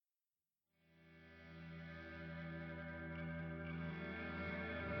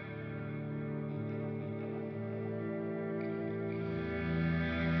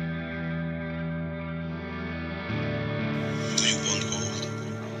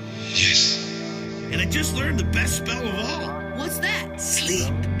And I just learned the best spell of all. What's that?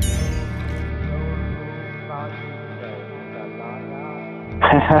 Sleep.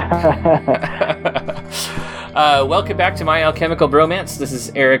 Welcome back to My Alchemical Bromance. This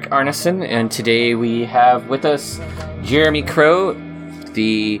is Eric Arneson, and today we have with us Jeremy Crow,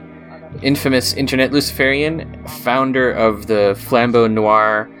 the infamous Internet Luciferian, founder of the Flambeau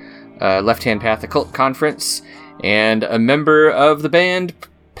Noir Left Hand Path Occult Conference, and a member of the band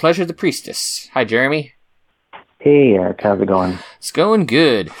Pleasure the Priestess. Hi, Jeremy. Hey, Eric. How's it going? It's going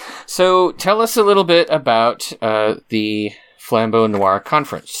good. So tell us a little bit about the Flambeau Noir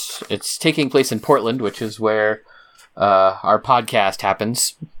Conference. It's taking place in Portland, which is where our podcast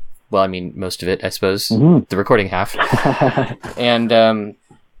happens. Well, I mean, most of it, I suppose. Mm-hmm. The recording half. And, and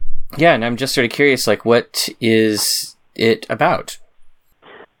I'm just sort of curious, like, what is it about?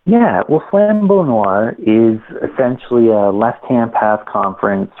 Yeah, well, Flambeau Noir is essentially a left-hand path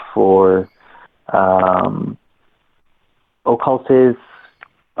conference for occultists,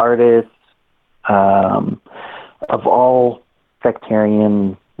 artists, of all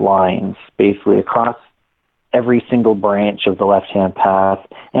sectarian lines, basically across every single branch of the left-hand path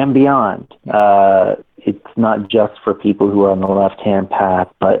and beyond. It's not just for people who are on the left-hand path,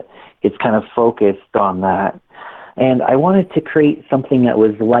 but it's kind of focused on that. And I wanted to create something that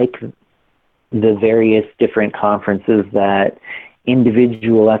was like the various different conferences that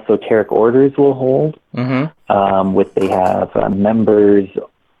individual esoteric orders will hold. Mm-hmm. With they have members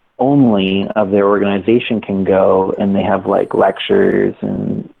only of their organization can go, and they have like lectures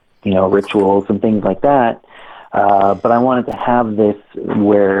and rituals and things like that. But I wanted to have this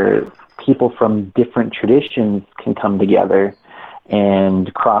where people from different traditions can come together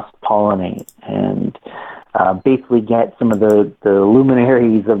and cross-pollinate and basically get some of the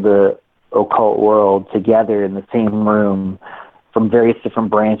luminaries of the occult world together in the same room from various different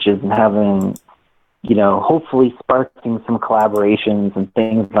branches and having, hopefully sparking some collaborations and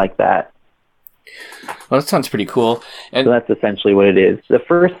things like that. Well, that sounds pretty cool. And so that's essentially what it is. The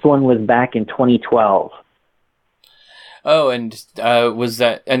first one was back in 2012. Oh, and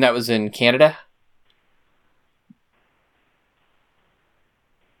that was in Canada?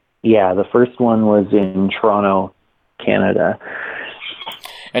 Yeah, the first one was in Toronto, Canada.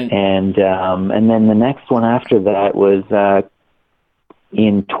 And then the next one after that was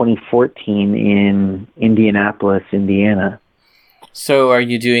in 2014 in Indianapolis, Indiana. So are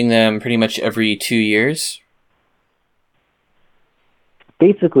you doing them pretty much every 2 years?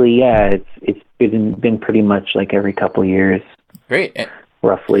 Basically, yeah. It's been pretty much like every couple years. Great.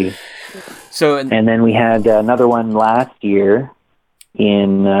 Roughly. So and then we had another one last year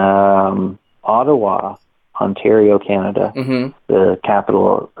in Ottawa, Ontario, Canada, mm-hmm. the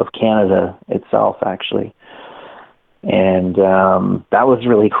capital of Canada itself, actually. And that was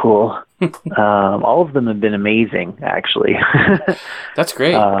really cool. All of them have been amazing, actually. That's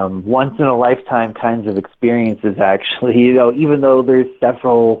great. Once in a lifetime kinds of experiences, actually. Even though there's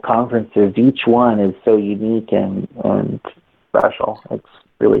several conferences, each one is so unique and special. It's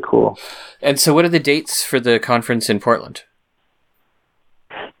really cool. And so what are the dates for the conference in Portland?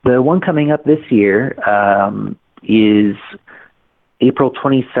 The one coming up this year is April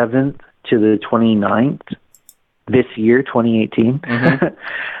 27th to the 29th. This year, 2018,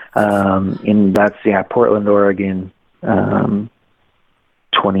 mm-hmm. And that's Portland, Oregon,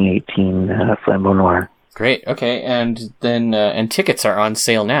 2018 Flambeau Noir. Great. Okay, and then and tickets are on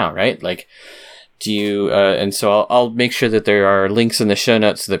sale now, right? Like, do you? And so I'll make sure that there are links in the show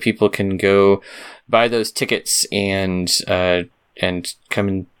notes so that people can go buy those tickets and come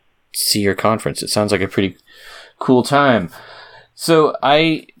and see your conference. It sounds like a pretty cool time. So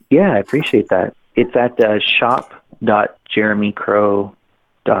I appreciate that. It's at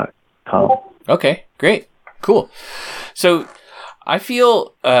shop.jeremycrow.com. Okay, great. Cool. So I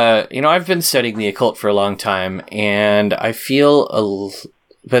feel, I've been studying the occult for a long time, and I feel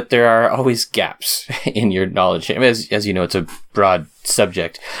that there are always gaps in your knowledge. I mean, as you know, it's a broad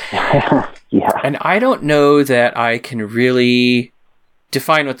subject. Yeah. And I don't know that I can really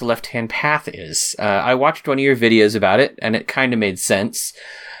define what the left-hand path is. I watched one of your videos about it, and it kind of made sense.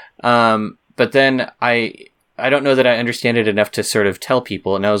 But then I don't know that I understand it enough to sort of tell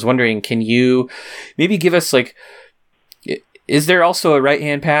people. And I was wondering, can you maybe give us, like, is there also a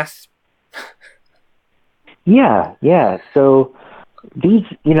right-hand path? Yeah. So these,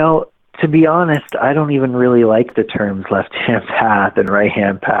 to be honest, I don't even really like the terms left-hand path and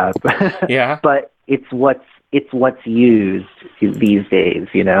right-hand path. Yeah. But it's what's used these days,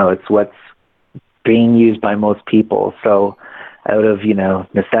 it's what's being used by most people. So out of,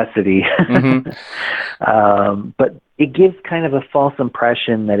 necessity. Mm-hmm. But it gives kind of a false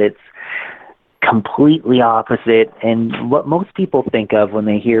impression that completely opposite. And what most people think of when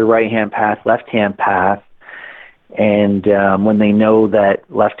they hear right-hand path, left-hand path, and when they know that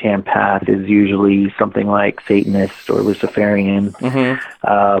left-hand path is usually something like Satanist or Luciferian,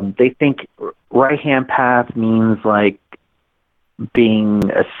 they think right-hand path means like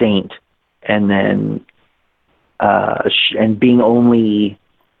being a saint, and then and being only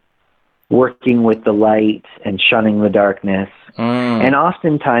working with the light and shunning the darkness. And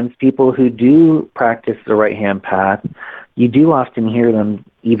oftentimes people who do practice the right-hand path, you do often hear them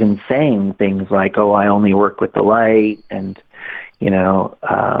even saying things like, oh, I only work with the light, and,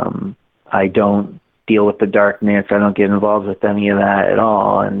 I don't deal with the darkness, I don't get involved with any of that at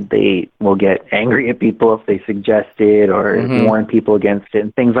all. And they will get angry at people if they suggest it or warn people against it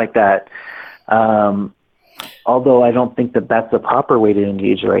and things like that. Although I don't think that that's the proper way to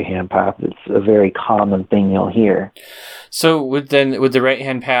engage the right-hand path. It's a very common thing you'll hear. So would the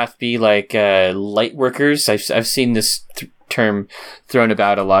right-hand path be like light workers? I've seen this term thrown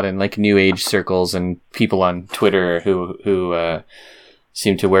about a lot in like New Age circles and people on Twitter who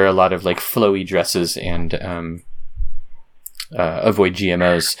seem to wear a lot of like flowy dresses and avoid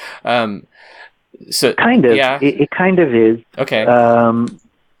GMOs. So kind of, yeah, it kind of is. Okay.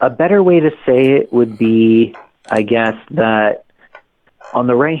 A better way to say it would be, I guess, that on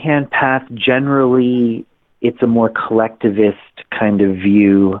the right-hand path, generally, it's a more collectivist kind of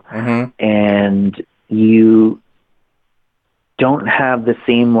view, and you don't have the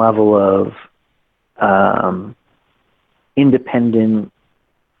same level of independent,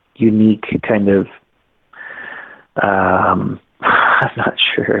 unique kind of, I'm not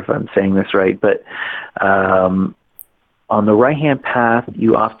sure if I'm saying this right, but on the right-hand path,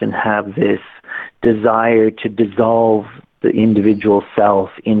 you often have this desire to dissolve the individual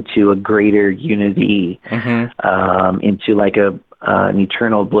self into a greater unity, into like an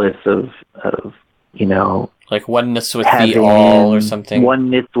eternal bliss of like oneness with heaven, the all or something.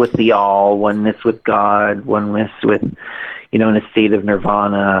 Oneness with the all, oneness with God, oneness with, in a state of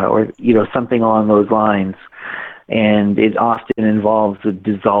nirvana or, something along those lines. And it often involves the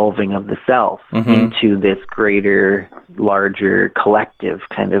dissolving of the self into this greater, larger, collective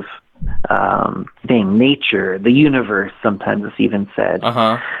kind of thing. Nature, the universe, sometimes it's even said.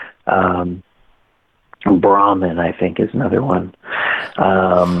 Brahman, I think, is another one.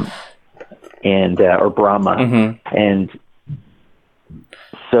 Or Brahma. And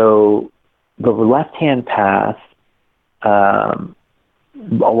so the left-hand path,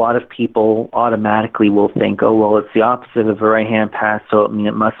 a lot of people automatically will think, oh, well, it's the opposite of the right-hand path, so it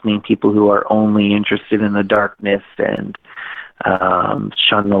must mean people who are only interested in the darkness and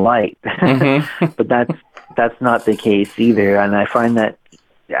shun the light. But that's not the case either. And I find that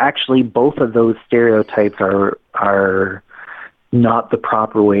actually both of those stereotypes are not the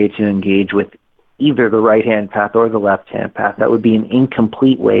proper way to engage with either the right-hand path or the left-hand path. That would be an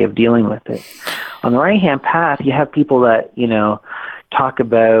incomplete way of dealing with it. On the right-hand path, you have people that, talk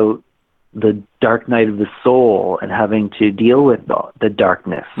about the dark night of the soul and having to deal with the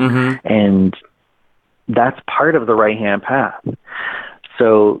darkness. And that's part of the right-hand path.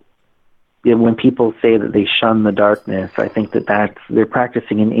 So when people say that they shun the darkness, I think that they're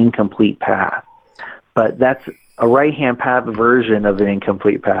practicing an incomplete path. But that's a right-hand path version of an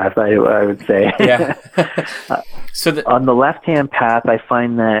incomplete path, I would say. Yeah. On the left-hand path, I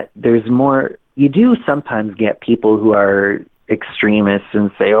find that there's more. You do sometimes get people who are extremists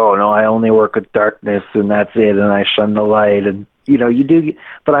and say, oh, no, I only work with darkness and that's it, and I shun the light. And, you do.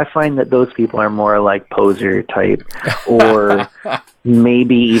 But I find that those people are more like poser type or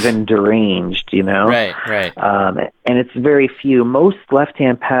maybe even deranged, Right. And it's very few. Most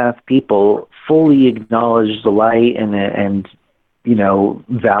left-hand path people fully acknowledge the light and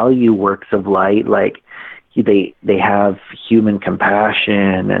value works of light. Like they have human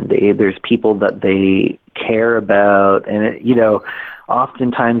compassion, and there's people that they care about, and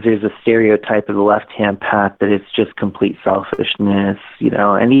oftentimes there's a stereotype of the left-hand path that it's just complete selfishness,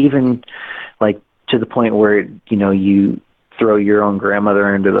 and even like to the point where you throw your own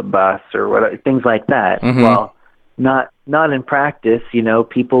grandmother under the bus or what, things like that. Well, not in practice.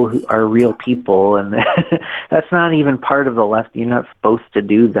 People who are real people, and that's not even part of the left. You're not supposed to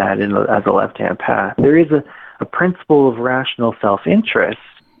do that as a left-hand path. There is a principle of rational self-interest,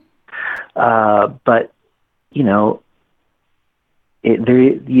 but you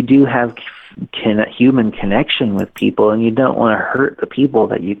do have human connection with people, and you don't want to hurt the people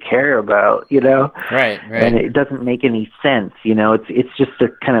that you care about, Right. And it doesn't make any sense, it's just a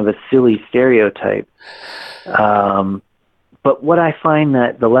kind of a silly stereotype. But what I find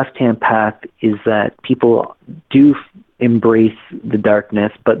that the left-hand path is that people do embrace the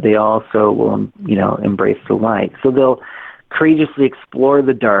darkness, but they also will, embrace the light. So they'll courageously explore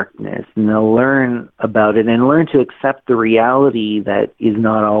the darkness, and they'll learn about it and learn to accept the reality that is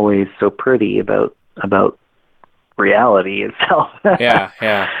not always so pretty about reality itself.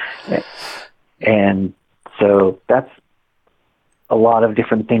 Yeah. And so that's a lot of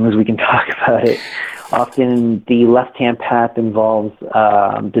different things we can talk about it. Often the left-hand path involves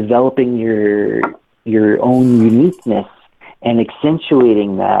developing your own uniqueness and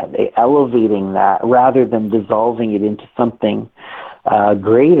accentuating that, elevating that, rather than dissolving it into something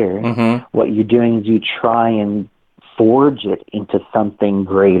greater. Mm-hmm. What you're doing is you try and forge it into something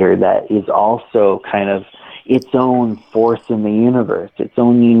greater that is also kind of its own force in the universe, its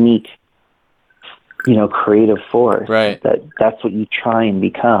own unique, creative force. Right. That's what you try and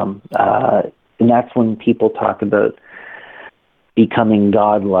become. And that's when people talk about becoming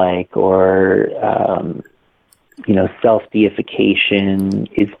godlike or, self-deification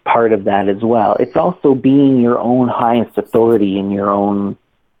is part of that as well. It's also being your own highest authority in your own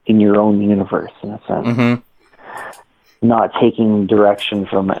universe, in a sense. Mm-hmm. Not taking direction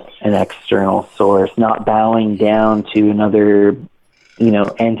from an external source, not bowing down to another,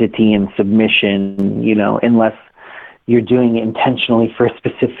 entity in submission, unless you're doing it intentionally for a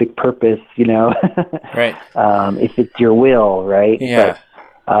specific purpose, Right. If it's your will, right? Yeah.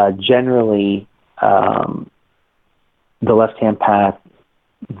 But generally, the left-hand path,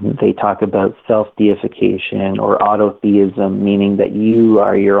 they talk about self-deification or autotheism, meaning that you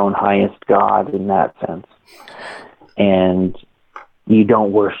are your own highest God in that sense. And you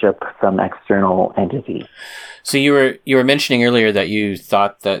don't worship some external entity. So you were mentioning earlier that you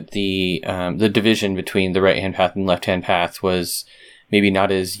thought that the division between the right-hand path and left-hand path was maybe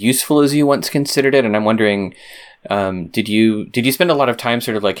not as useful as you once considered it, and I'm wondering, did you spend a lot of time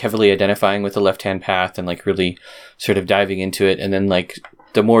sort of like heavily identifying with the left-hand path and like really sort of diving into it, and then like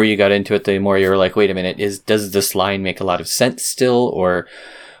the more you got into it, the more you were like, wait a minute, does this line make a lot of sense still, or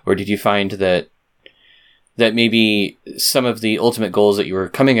did you find that maybe some of the ultimate goals that you were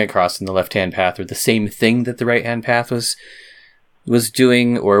coming across in the left-hand path are the same thing that the right-hand path was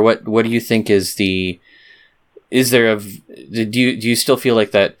doing, or what do you think do you still feel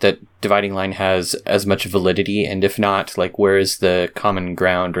like that dividing line has as much validity, and if not, like where is the common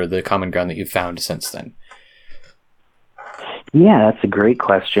ground, or the common ground that you've found since then? Yeah, that's a great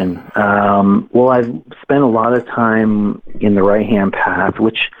question. Well, I've spent a lot of time in the right-hand path,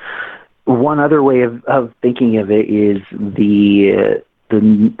 which one other way of thinking of it is the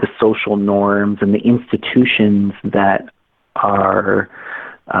social norms and the institutions that are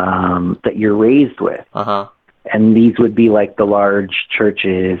that you're raised with. Uh-huh. And these would be like the large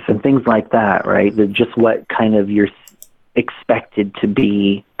churches and things like that, right? They're just what kind of you're expected to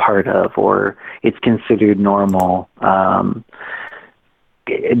be part of, or it's considered normal.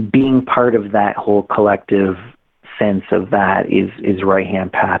 Being part of that whole collective sense of that is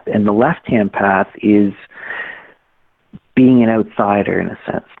right-hand path. And the left-hand path is being an outsider, in a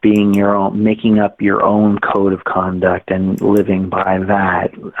sense, being your own, making up your own code of conduct and living by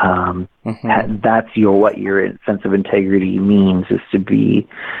that. That's what your sense of integrity means, is to be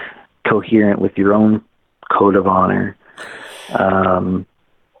coherent with your own code of honor.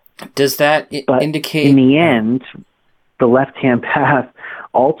 Does that indicate... in the end, the left-hand path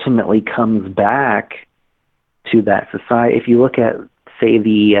ultimately comes back to that society. If you look at, say,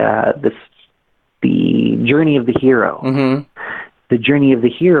 the journey of the hero, the journey of the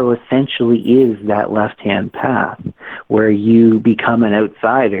hero essentially is that left-hand path, where you become an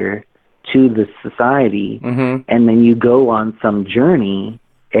outsider to the society, and then you go on some journey,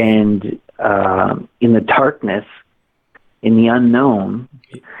 and in the darkness, in the unknown,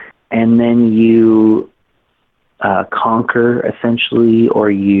 and then you conquer, essentially, or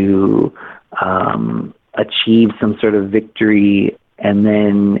you achieve some sort of victory, and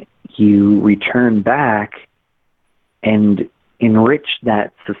then you return back and enrich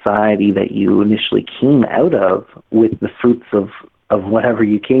that society that you initially came out of with the fruits of whatever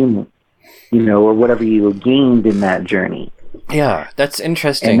you came, or whatever you gained in that journey. Yeah, that's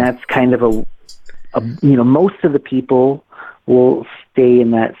interesting. And that's kind of most of the people will stay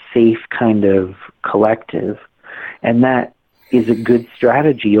in that safe kind of collective, and that is a good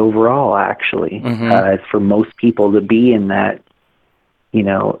strategy overall, actually, for most people to be in that, in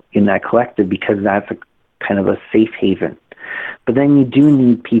that collective, because that's a kind of a safe haven. But then you do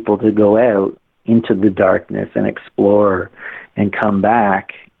need people to go out into the darkness and explore and come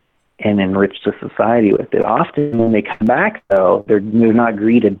back and enrich the society with it. Often when they come back, though, they're not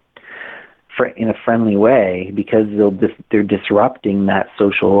greeted in a friendly way, because they're disrupting that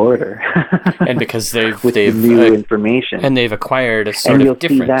social order. And because they've new information, and they've acquired a sort of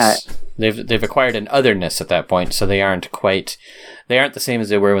difference. They've acquired an otherness at that point, so they aren't the same as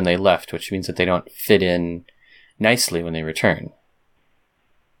they were when they left, which means that they don't fit in nicely when they return.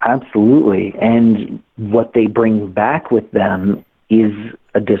 Absolutely. And what they bring back with them is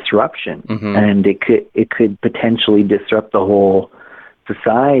a disruption, and it could potentially disrupt the whole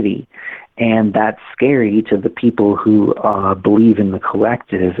society, and that's scary to the people who believe in the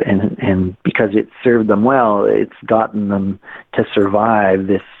collective, and because it served them well, it's gotten them to survive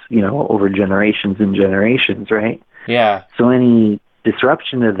this, over generations and generations, right? Yeah. So any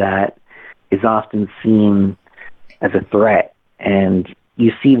disruption of that is often seen as a threat, and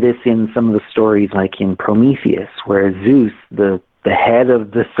you see this in some of the stories, like in Prometheus, where Zeus, the head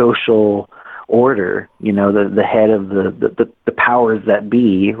of the social order, the head of the powers that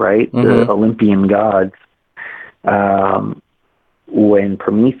be, right? The Olympian gods, when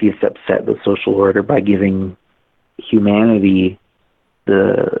Prometheus upset the social order by giving humanity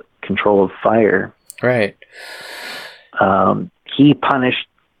the control of fire, right? He punished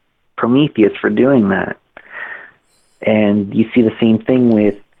Prometheus for doing that. And you see the same thing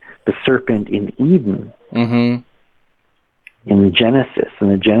with the serpent in Eden. In the Genesis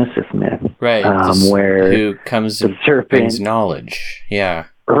myth, right? Where who comes the serpent brings knowledge, yeah,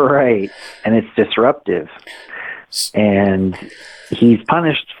 right, and it's disruptive, and he's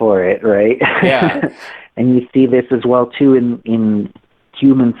punished for it, right? Yeah. And you see this as well too in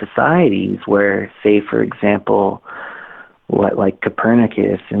human societies, where, say, for example, like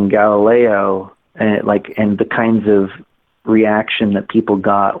Copernicus and Galileo, and the kinds of reaction that people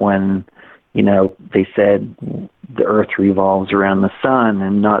got when they said the Earth revolves around the sun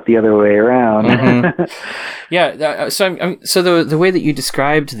and not the other way around. Yeah. So the way that you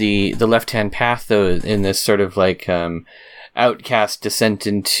described the left-hand path, though, in this sort of outcast descent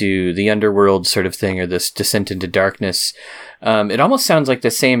into the underworld sort of thing, or this descent into darkness, it almost sounds like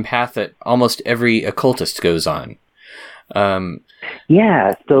the same path that almost every occultist goes on.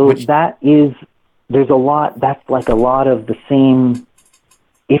 Yeah. So there's a lot. That's like a lot of the same.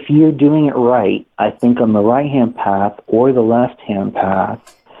 If you're doing it right, I think on the right-hand path or the left-hand path,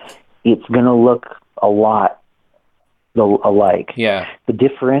 it's going to look a lot alike. Yeah. The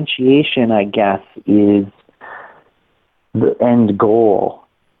differentiation, I guess, is the end goal,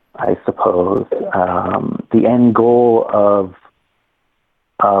 I suppose. The end goal of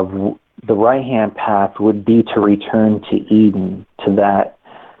the right-hand path would be to return to Eden, to that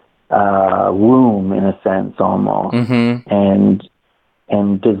womb, in a sense, almost,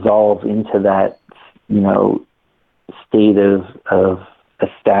 and dissolve into that, state of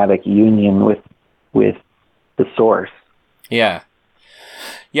ecstatic union with the source. Yeah.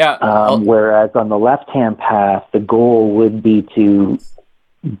 Yeah. Whereas on the left-hand path, the goal would be to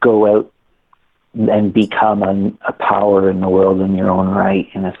go out and become a power in the world in your own right,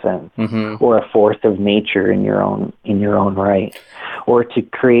 in a sense, or a force of nature in your own right, or to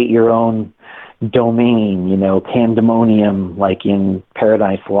create your own domain, pandemonium, like in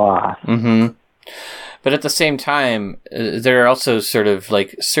Paradise Lost. But at the same time, there are also sort of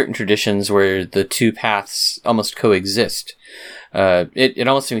certain traditions where the two paths almost coexist. It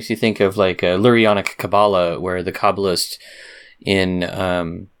almost makes you think of Lurianic Kabbalah, where the Kabbalist in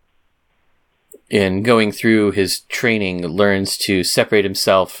going through his training learns to separate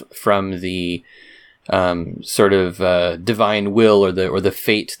himself from the sort of divine will or the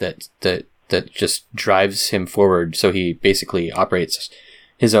fate that just drives him forward. So he basically operates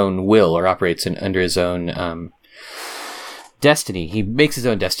his own will, or operates under his own destiny. He makes his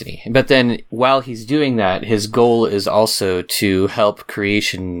own destiny. But then while he's doing that, his goal is also to help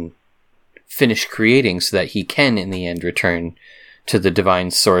creation finish creating so that he can, in the end, return to the divine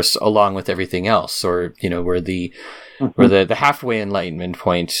source along with everything else, or where the halfway enlightenment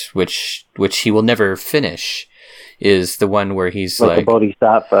point, which he will never finish, is the one where he's like a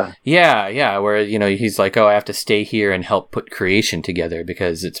bodhisattva. Yeah, where he's like, oh, I have to stay here and help put creation together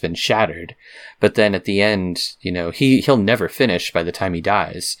because it's been shattered. But then at the end, he'll never finish by the time he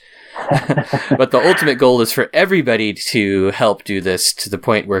dies. But the ultimate goal is for everybody to help do this to the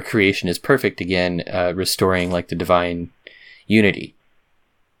point where creation is perfect again, restoring the divine unity.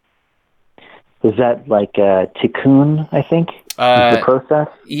 Is that like tikkun, I think? Is the process?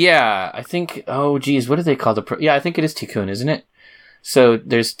 Yeah, I think, what do they call I think it is tikkun, isn't it? So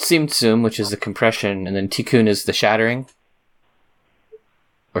there's Tzimtzum, which is the compression, and then tikkun is the shattering.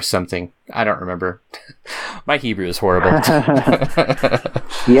 Or something. I don't remember. My Hebrew is horrible.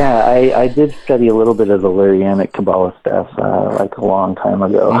 Yeah, I did study a little bit of the Lurianic Kabbalah stuff, like a long time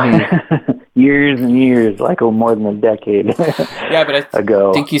ago. Years and years, like more than a decade Yeah, but I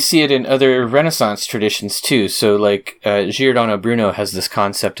ago. think you see it in other Renaissance traditions too. So like Giordano Bruno has this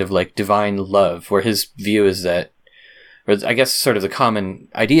concept of like divine love, where his view is that, or I guess sort of the common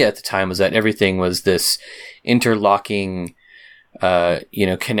idea at the time was that everything was this interlocking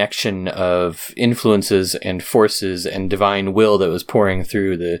connection of influences and forces and divine will that was pouring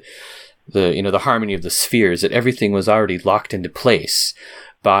through the harmony of the spheres, that everything was already locked into place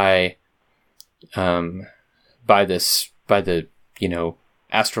by the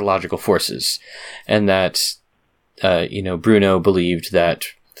astrological forces, and that Bruno believed that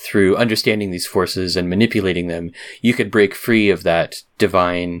through understanding these forces and manipulating them, you could break free of that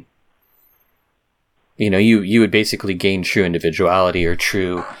divine. You would basically gain true individuality or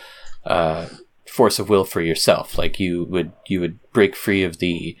true force of will for yourself. Like you would break free of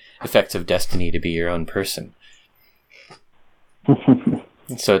the effects of destiny to be your own person.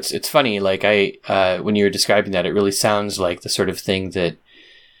 So it's funny. Like when you were describing that, it really sounds like the sort of thing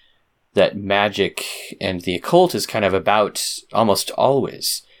that magic and the occult is kind of about almost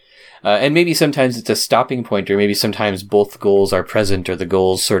always. And maybe sometimes it's a stopping point, or maybe sometimes both goals are present, or the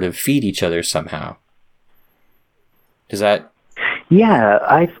goals sort of feed each other somehow. Does that? Yeah,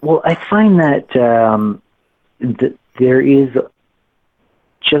 I find that that there is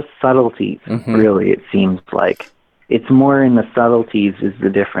just subtleties. Mm-hmm. Really, it seems like it's more in the subtleties is the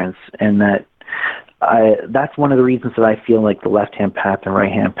difference, and that's one of the reasons that I feel like the left-hand path and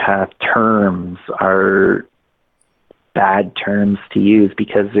right-hand path terms are bad terms to use,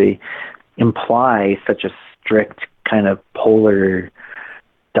 because they imply such a strict kind of polar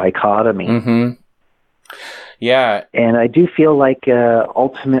dichotomy. Mm-hmm. Yeah. And I do feel like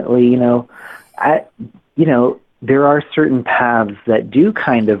ultimately, there are certain paths that do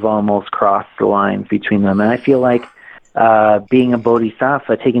kind of almost cross the lines between them. And I feel like being a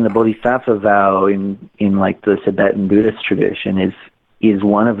bodhisattva, taking the bodhisattva vow in like the Tibetan Buddhist tradition is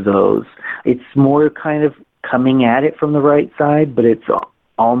one of those. It's more kind of coming at it from the right side, but it's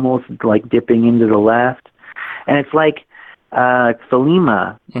almost like dipping into the left. And it's like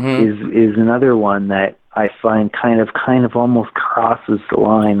Thelema is another one that I find kind of almost crosses the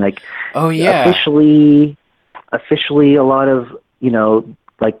line. Like, oh yeah, officially a lot of,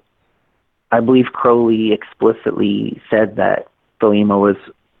 like, I believe Crowley explicitly said that Thelema was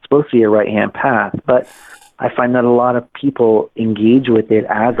supposed to be a right-hand path, but I find that a lot of people engage with it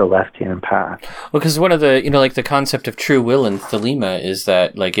as a left-hand path. Well, because one of the, like the concept of true will in Thelema is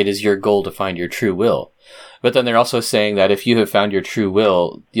that, like, it is your goal to find your true will. But then they're also saying that if you have found your true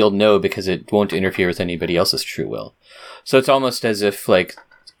will, you'll know because it won't interfere with anybody else's true will. So it's almost as if, like,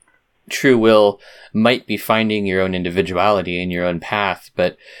 true will might be finding your own individuality and your own path,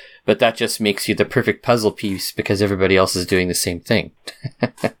 but that just makes you the perfect puzzle piece because everybody else is doing the same thing.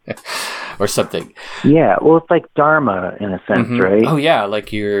 Or something. Yeah, well, it's like Dharma in a sense, right? Oh yeah,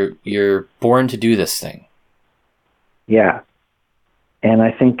 like you're born to do this thing. Yeah. And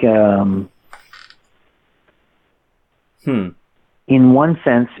I think in one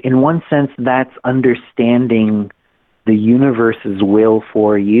sense that's understanding the universe's will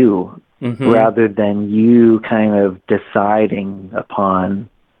for you, rather than you kind of deciding upon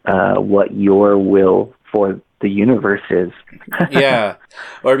what your will for the universe is. Yeah.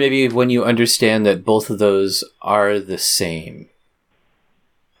 Or maybe when you understand that both of those are the same.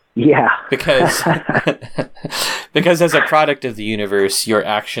 Yeah. Because as a product of the universe, your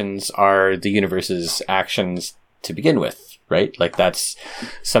actions are the universe's actions to begin with, right? Like that's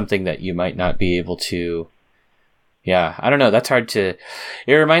something that you might not be able to. Yeah, I don't know. That's hard to.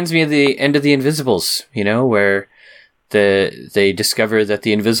 It reminds me of the end of The Invisibles, where they discover that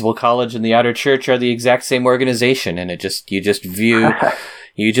the Invisible College and the Outer Church are the exact same organization, and you just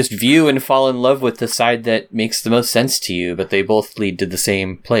view and fall in love with the side that makes the most sense to you, but they both lead to the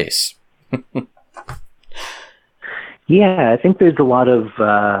same place. Yeah, I think there's a lot of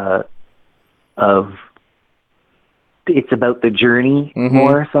it's about the journey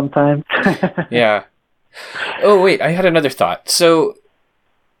more sometimes. Yeah. Oh wait, I had another thought. So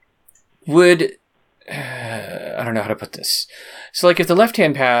I don't know how to put this. So like if the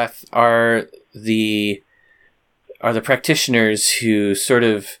left-hand path are the practitioners who sort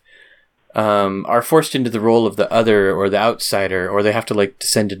of are forced into the role of the other or the outsider, or they have to like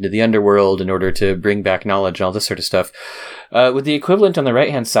descend into the underworld in order to bring back knowledge and all this sort of stuff, would the equivalent on the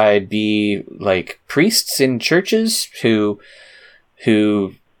right-hand side be like priests in churches who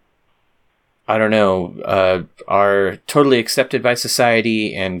I don't know, are totally accepted by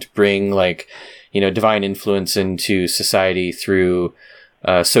society and bring like, divine influence into society through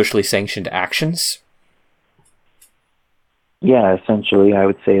socially sanctioned actions. Yeah, essentially, I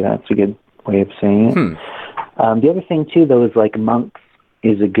would say that's a good way of saying it. The other thing, too, though, is like monks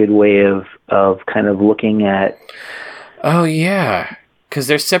is a good way of kind of looking at... Oh, yeah, because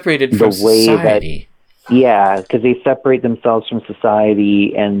they're separated from society. Because they separate themselves from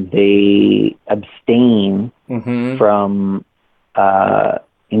society and they abstain from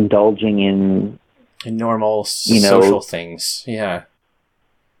indulging in normal social things. Yeah.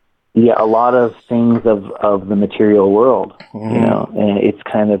 Yeah, a lot of things of the material world, and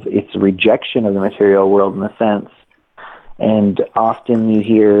it's a rejection of the material world in a sense. And often you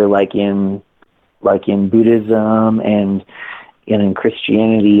hear like in Buddhism and in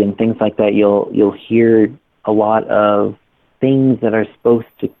Christianity and things like that, you'll hear a lot of things that are supposed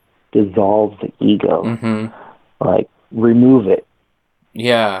to dissolve the ego, like remove it.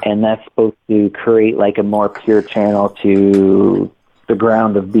 Yeah. And that's supposed to create like a more pure channel to the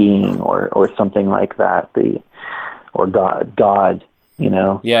ground of being or something like that, or God,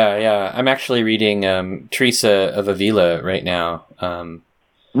 Yeah. I'm actually reading Teresa of Avila right now. And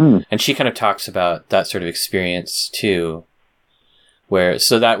she kind of talks about that sort of experience too,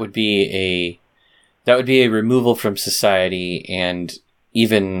 so that would be a removal from society, and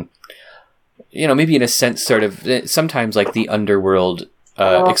even, maybe in a sense sort of sometimes like the underworld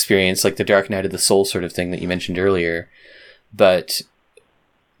experience, like the dark night of the soul sort of thing that you mentioned earlier. But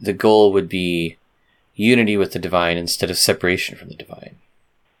the goal would be unity with the divine instead of separation from the divine.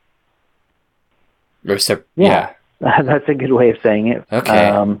 Or yeah. That's a good way of saying it. Okay.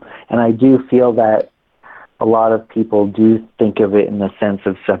 And I do feel that a lot of people do think of it in the sense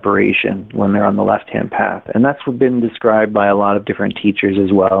of separation when they're on the left-hand path. And that's been described by a lot of different teachers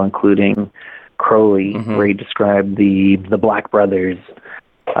as well, including Crowley, where he described the Black Brothers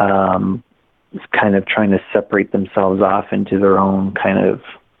kind of trying to separate themselves off into their own kind of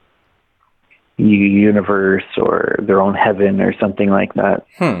universe or their own heaven or something like that.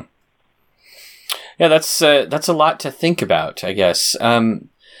 Yeah, that's a lot to think about, I guess.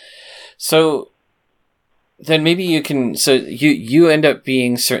 So then maybe you can. So you end up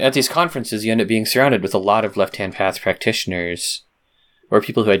being at these conferences. You end up being surrounded with a lot of left-hand path practitioners, or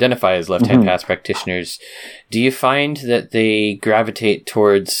people who identify as left-hand path practitioners. Do you find that they gravitate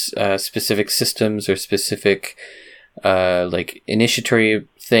towards specific systems or specific like initiatory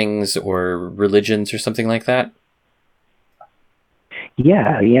things or religions or something like that?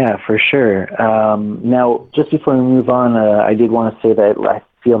 Yeah, for sure. Now, just before we move on, I did want to say that I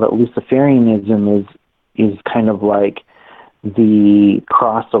feel that Luciferianism is kind of like the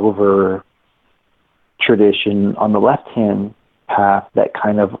crossover tradition on the left-hand path that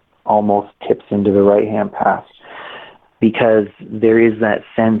kind of almost tips into the right-hand path, because there is that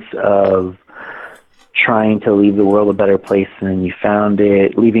sense of trying to leave the world a better place than you found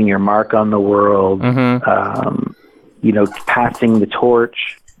it, leaving your mark on the world, passing the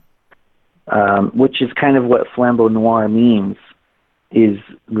torch, which is kind of what Flambeau Noir means, is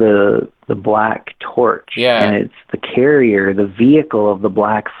the black torch. Yeah. And it's the carrier, the vehicle of the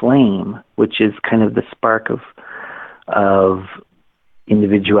black flame, which is kind of the spark of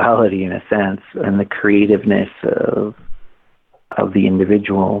individuality in a sense, and the creativeness of the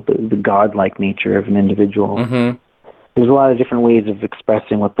individual, the godlike nature of an individual. There's a lot of different ways of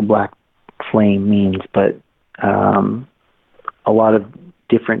expressing what the black flame means, but a lot of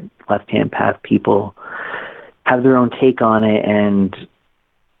different left-hand path people have their own take on it and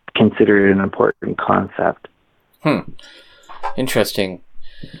consider it an important concept. Interesting.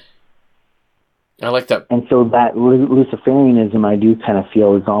 I like that. And so that Luciferianism, I do kind of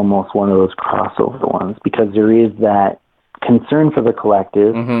feel, is almost one of those crossover ones, because there is that concern for the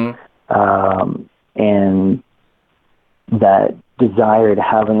collective, and that desire to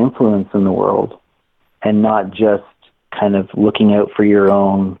have an influence in the world, and not just kind of looking out for your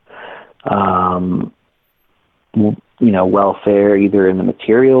own, welfare, either in the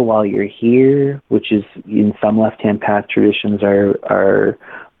material while you're here, which is in some left-hand path traditions are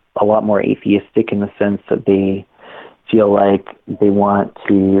a lot more atheistic in the sense that they feel like they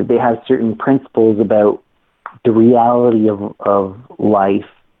have certain principles about the reality of life,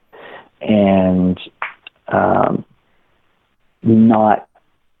 and not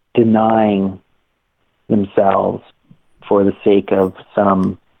denying themselves for the sake of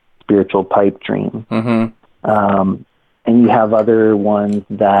some spiritual pipe dream. And you have other ones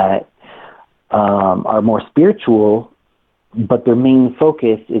that are more spiritual, but their main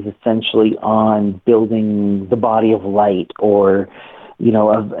focus is essentially on building the body of light, or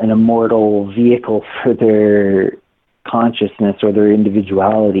of an immortal vehicle for consciousness or their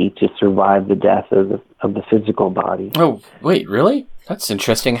individuality to survive the death of the physical body. Oh, wait, really? That's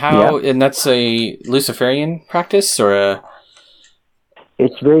interesting. How? Yeah. And that's a Luciferian practice, or a?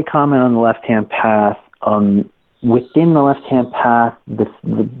 It's very common on the left-hand path. Within the left-hand path,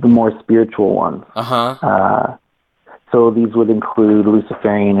 the more spiritual ones. So these would include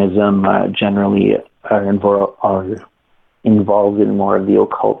Luciferianism, generally are involved in more of the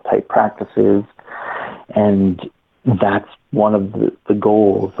occult type practices, and that's one of the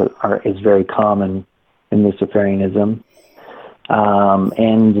goals that is very common in Luciferianism.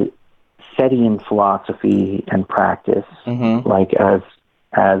 And Setian philosophy and practice, like as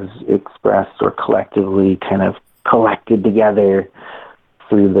expressed or collectively kind of collected together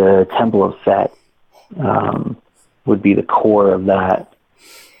through the Temple of Set, would be the core of that.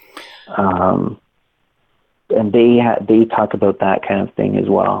 And they talk about that kind of thing as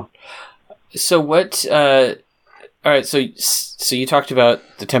well. So what? All right. So you talked about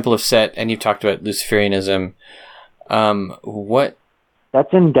the Temple of Set, and you've talked about Luciferianism. What?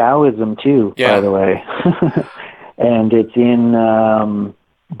 That's in Taoism too, by the way, and it's in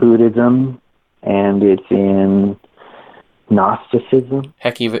Buddhism, and it's in Gnosticism.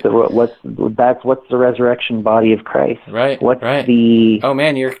 Heck, even so what's the resurrection body of Christ? Right. What's right. the? Oh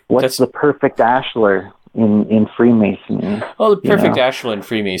man, what's the perfect ashlar in Freemasonry? Well, the perfect ashlar in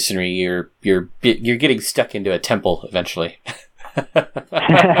Freemasonry, you're getting stuck into a temple eventually.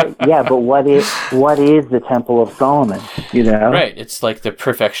 Yeah, but what is the Temple of Solomon? You know, right? It's like the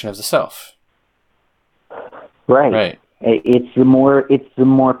perfection of the self. Right. Right. It's the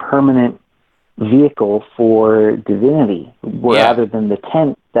more permanent vehicle for divinity, rather than the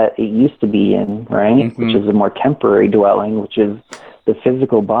tent that it used to be in, right? Which is a more temporary dwelling, which is the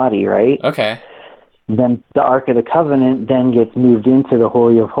physical body, right? Okay. Then the Ark of the Covenant then gets moved into the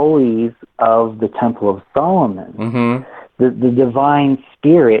Holy of Holies of the Temple of Solomon. The divine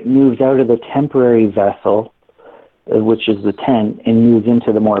spirit moves out of the temporary vessel, which is the tent, and moves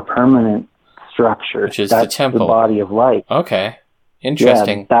into the more permanent structure, which is that's the temple, the body of light. Okay,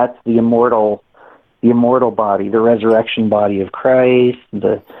 interesting. Yeah, that's the immortal body, the resurrection body of Christ,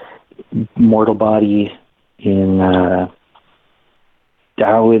 the immortal body in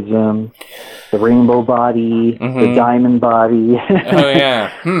Taoism, the rainbow body, the diamond body. Oh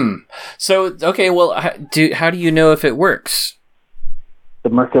yeah. So okay, well, how do you know if it works? The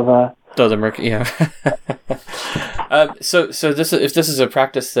Merkava. Oh, the Merkava. Yeah. So if this is a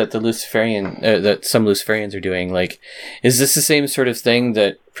practice that that some Luciferians are doing, like, is this the same sort of thing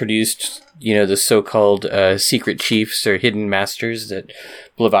that produced, the so-called secret chiefs or hidden masters that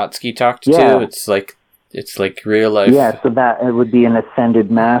Blavatsky talked to? It's like real life. Yeah, so that it would be an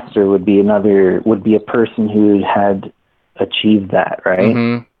ascended master. Would be a person who had achieved that,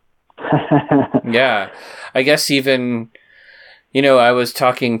 right? Yeah, I guess even. I was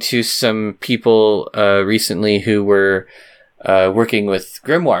talking to some people recently who were working with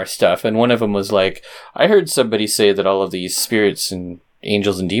grimoire stuff, and one of them was like, I heard somebody say that all of these spirits and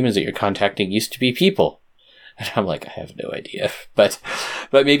angels and demons that you're contacting used to be people. And I'm like, I have no idea. But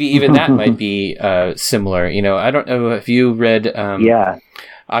maybe even that might be similar. I don't know if you read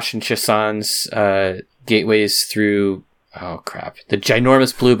Ashen Chassan's Gateways Through... Oh, crap. The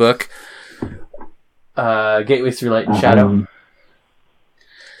ginormous blue book. Gateways Through Light and Shadow.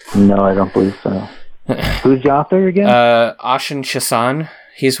 No, I don't believe so. Who's the author again? Ashen Chassan.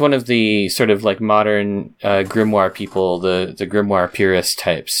 He's one of the sort of like modern grimoire people, the grimoire purist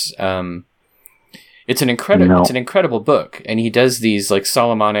types. It's an incredible book, and he does these like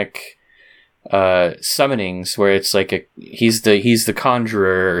Solomonic summonings where it's like he's the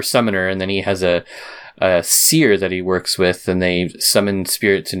conjurer or summoner, and then he has a seer that he works with, and they summon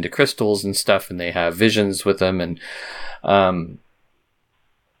spirits into crystals and stuff, and they have visions with them, and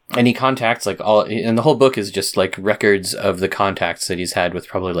he contacts and the whole book is just like records of the contacts that he's had with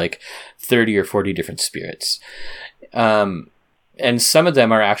probably like 30 or 40 different spirits. And some of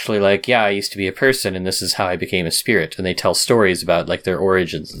them are actually like, yeah, I used to be a person and this is how I became a spirit. And they tell stories about like their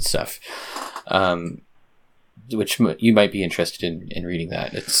origins and stuff. Which you might be interested in reading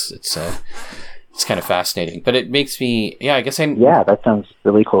that. It's kind of fascinating, but it makes me, that sounds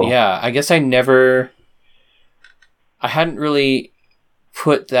really cool. Yeah. I guess I hadn't really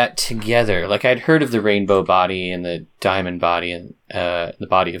put that together. Like I'd heard of the rainbow body and the diamond body and the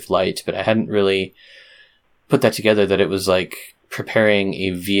body of light, but I hadn't really put that together that it was like preparing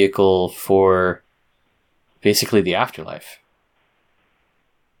a vehicle for basically the afterlife.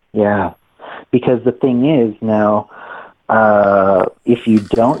 Yeah, because the thing is now, if you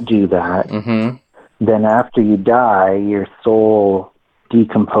don't do that, then after you die, your soul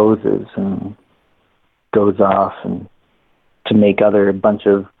decomposes and goes off and to make a bunch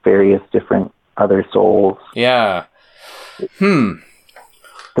of various different other souls. Yeah.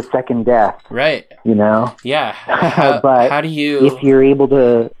 The second death. Right. You know? Yeah. But how do you... if you're able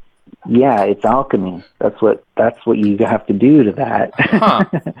to... Yeah, it's alchemy. That's what you have to do to that. Huh.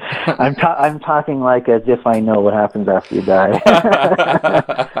 I'm talking like as if I know what happens after you die.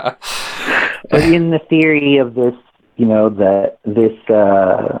 But in the theory of this, you know, this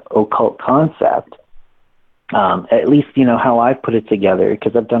occult concept, at least, you know, how I've put it together,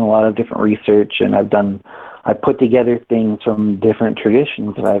 because I've done a lot of different research, and I put together things from different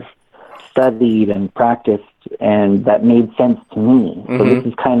traditions that I've studied and practiced, and that made sense to me. So this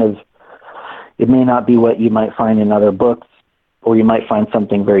is kind of, it may not be what you might find in other books, or you might find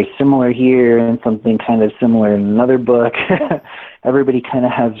something very similar here and something kind of similar in another book. Everybody kind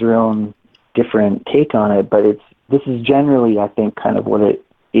of has their own different take on it, but this is generally, I think, kind of what it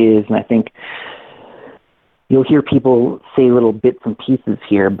is, and I think you'll hear people say little bits and pieces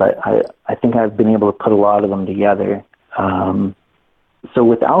here, but I think I've been able to put a lot of them together. So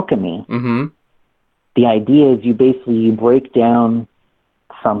with alchemy, the idea is you break down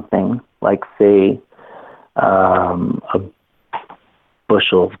something, like, say, a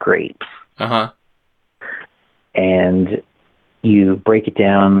bushel of grapes. And you break it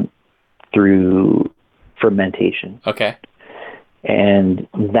down through fermentation. Okay. And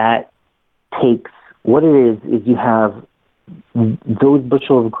that takes, what it is you have, those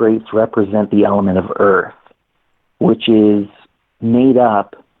bushel of grapes represent the element of earth, which is made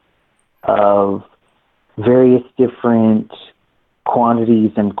up of various different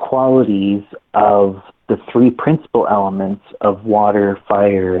quantities and qualities of the three principal elements of water,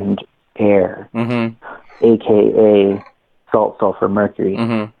 fire, and air, aka salt, sulfur,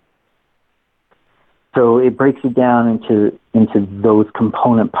 mercury. So it breaks it down into those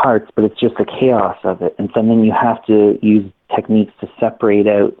component parts, but it's just a chaos of it. And so then you have to use techniques to separate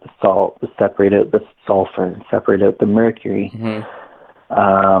out the salt, to separate out the sulfur, separate out the mercury,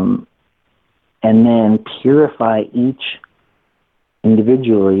 and then purify each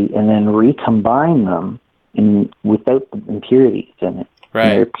individually, and then recombine them without the impurities in it, in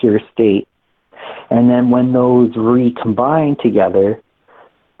their pure state. And then when those recombine together,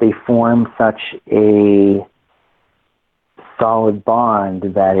 they form such a solid bond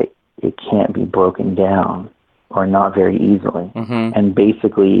that it can't be broken down, or not very easily. And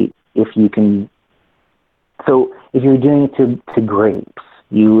basically, if you're doing it to grapes,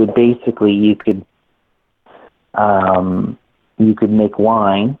 you could make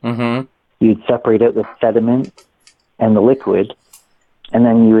wine. You'd separate out the sediment and the liquid, and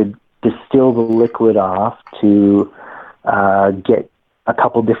then you would distill the liquid off to get a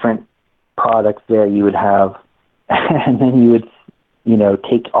couple different products there you would have, and then you would, you know,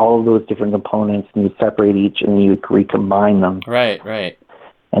 take all of those different components and you separate each, and you would recombine them. Right.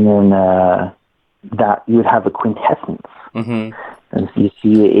 And then that you would have a quintessence. And so you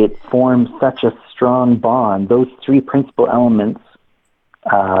see, it forms such a strong bond. Those three principal elements,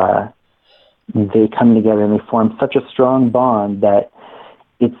 they come together and they form such a strong bond that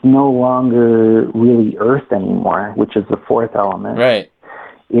it's no longer really earth anymore, which is the fourth element. Right.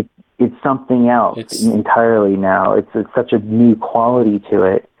 It's something else entirely now. It's such a new quality to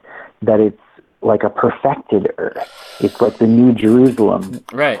it that it's like a perfected earth. It's like the New Jerusalem.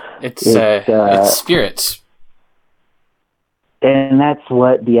 Right. It's spirits. And that's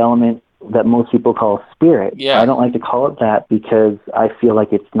what the element that most people call spirit. Yeah. I don't like to call it that because I feel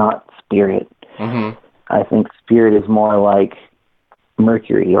like it's not spirit. I think spirit is more like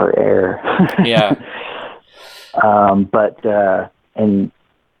mercury or air. Yeah.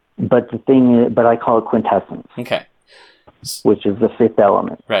 But the thing is, I call it quintessence. Okay. Which is the fifth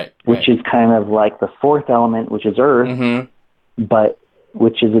element. Right. Which is kind of like the fourth element, which is earth, but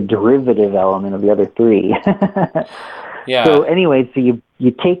which is a derivative element of the other three. Yeah. So anyway, so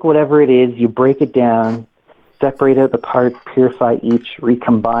you take whatever it is, you break it down, separate out the parts, purify each,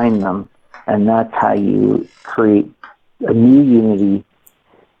 recombine them, and that's how you create a new unity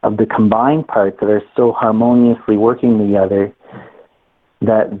of the combined parts that are so harmoniously working together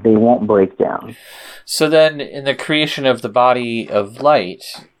that they won't break down. So then, in the creation of the body of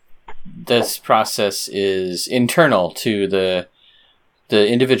light, this process is internal to the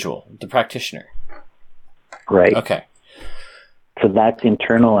individual, the practitioner. Right. Okay. So that's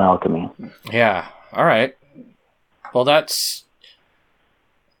internal alchemy. Yeah. All right. Well, that's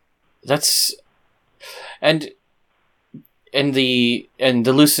and the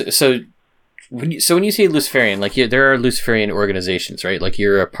so when you say Luciferian, like there are Luciferian organizations, right? Like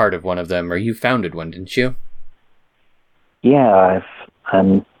you're a part of one of them, or you founded one, didn't you? Yeah,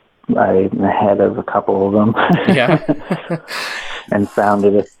 I'm I'm ahead of a couple of them. Yeah. And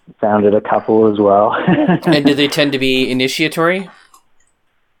founded a couple as well. And do they tend to be initiatory?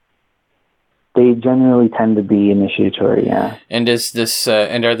 They generally tend to be initiatory, yeah. And is this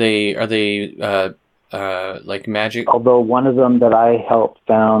and are they like magic? Although one of them that I helped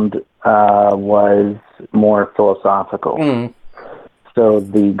found was more philosophical. Mm. So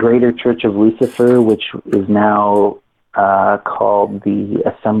the Greater Church of Lucifer, which is now called the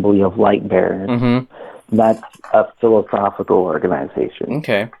Assembly of Light Bearers, Mm-hmm. that's a philosophical organization.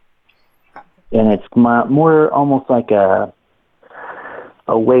 Okay. And it's more almost like a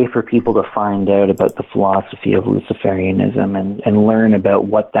way for people to find out about the philosophy of Luciferianism and learn about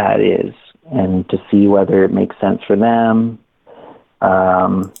what that is and to see whether it makes sense for them,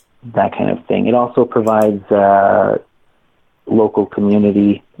 that kind of thing. It also provides local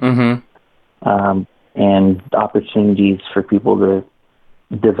community and opportunities for people to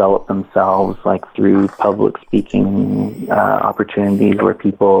develop themselves, like through public speaking opportunities where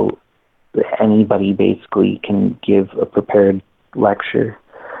anybody basically can give a prepared lecture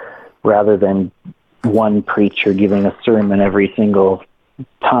rather than one preacher giving a sermon every single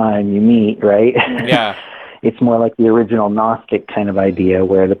time you meet, right? Yeah. It's more like the original Gnostic kind of idea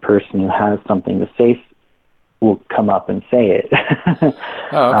where the person who has something to say will come up and say it.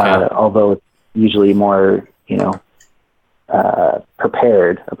 Oh, okay. Although it's usually more, a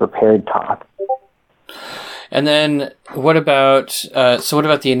prepared talk. And then what about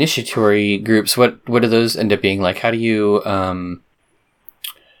the initiatory groups? What do those end up being like? How do you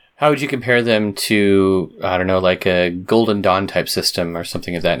how would you compare them to, I don't know, like a Golden Dawn type system or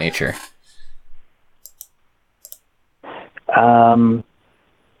something of that nature?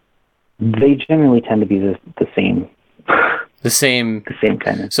 They generally tend to be the same. The same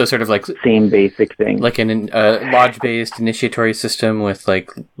kind of. So sort of like same basic thing. Like an lodge-based initiatory system with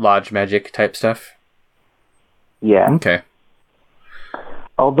like lodge magic type stuff? Yeah. Okay.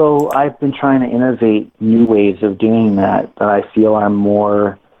 Although I've been trying to innovate new ways of doing that I feel are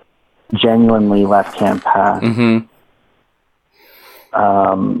more genuinely left-hand path. Mm-hmm.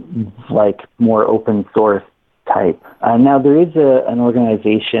 Like more open source type. Now there is an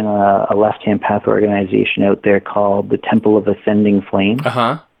organization, a left-hand path organization out there called the Temple of Ascending Flame.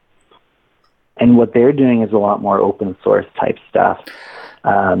 Uh-huh. And what they're doing is a lot more open source type stuff.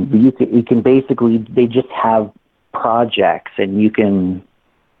 You can basically, they just have projects and you can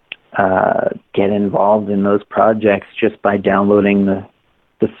get involved in those projects just by downloading the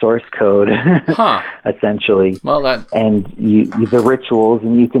source code, essentially. Well, and the rituals,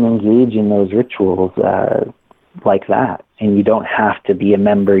 and you can engage in those rituals like that. And you don't have to be a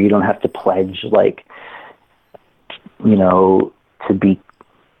member. You don't have to pledge, to be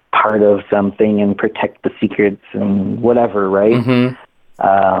part of something and protect the secrets and whatever, right?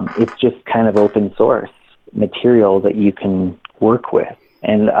 Mm-hmm. It's just kind of open source material that you can work with.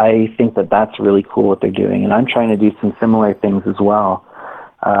 And I think that that's really cool what they're doing. And I'm trying to do some similar things as well,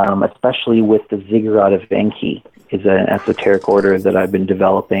 especially with the Ziggurat of Enki is an esoteric order that I've been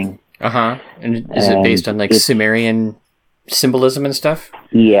developing. Uh-huh. And is it based on like Sumerian symbolism and stuff?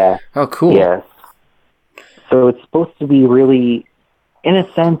 Yeah. Oh, cool. Yes. So it's supposed to be really, in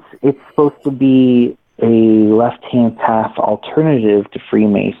a sense, it's supposed to be a left-hand path alternative to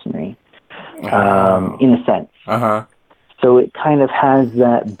Freemasonry, in a sense. Uh-huh. So it kind of has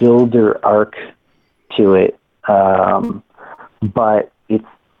that builder arc to it, but it's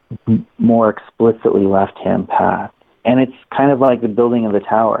more explicitly left-hand path. And it's kind of like the building of the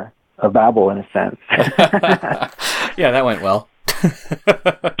Tower of Babel in a sense. Yeah, that went well.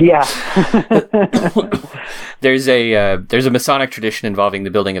 Yeah. There's a Masonic tradition involving the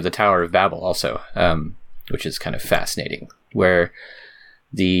building of the Tower of Babel also, which is kind of fascinating, where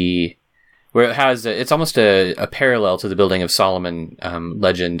it has it's almost a parallel to the building of Solomon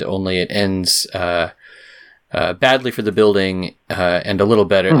legend, only it ends badly for the building and a little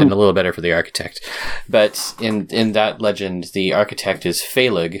better for the architect. But in that legend, the architect is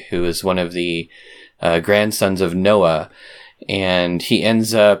Phaleg, who is one of the grandsons of Noah, and he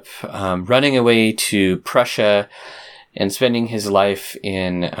ends up running away to Prussia and spending his life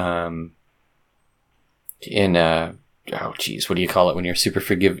in what do you call it when you're super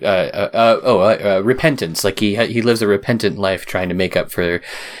repentance. Like he lives a repentant life trying to make up for,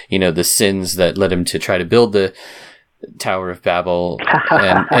 the sins that led him to try to build the Tower of Babel,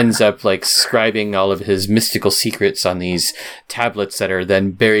 and ends up like scribing all of his mystical secrets on these tablets that are then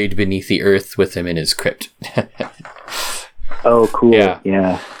buried beneath the earth with him in his crypt. Oh, cool.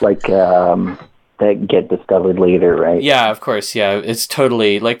 Yeah. Like that get discovered later, right? Yeah, of course. Yeah, it's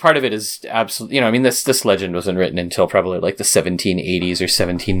totally like part of it is absolutely. I mean, this legend wasn't written until probably like the 1780s or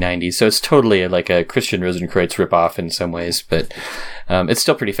 1790s, so it's totally like a Christian Rosenkreutz ripoff in some ways, but it's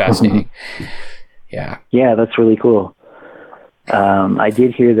still pretty fascinating. Yeah. Yeah, that's really cool. I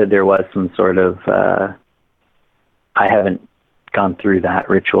did hear that there was some sort of. I haven't gone through that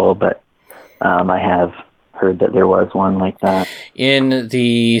ritual, but I have heard that there was one like that. In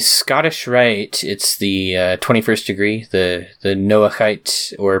the Scottish Rite, it's the 21st degree, the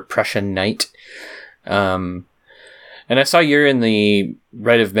Noachite or Prussian Knight. And I saw you're in the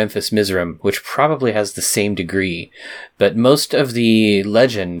Rite of Memphis Mizraim, which probably has the same degree. But most of the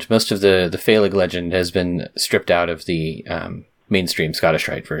legend, most of the Phalig legend has been stripped out of the mainstream Scottish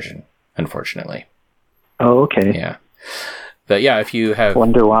Rite version, unfortunately. Oh, okay. Yeah. But yeah, if you have...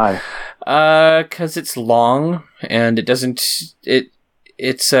 Wonder why. Because it's long and it doesn't.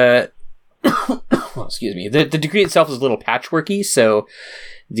 It's excuse me. The degree itself is a little patchworky, so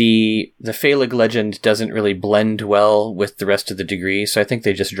the Phalig legend doesn't really blend well with the rest of the degree. So I think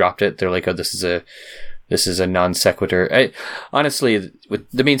they just dropped it. They're like, oh, this is a non sequitur. Honestly, with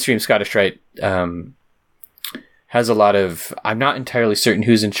the mainstream Scottish Rite, has a lot of... I'm not entirely certain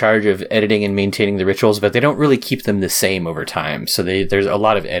who's in charge of editing and maintaining the rituals, but they don't really keep them the same over time. So there's a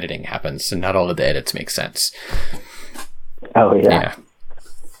lot of editing happens, and not all of the edits make sense. Oh, yeah.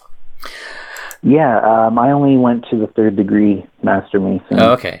 Yeah, I only went to the 3rd degree Master Mason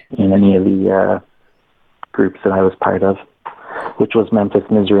in any of the groups that I was part of, which was Memphis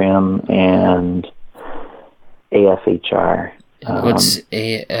Mizraim and AFHR. What's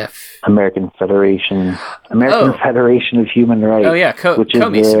AF? American Federation of Human Rights. Oh yeah, which is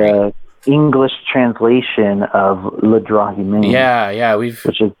the English translation of Le Droit Humain. Yeah,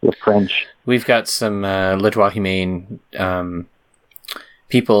 which is the French. We've got some Le Droit Humain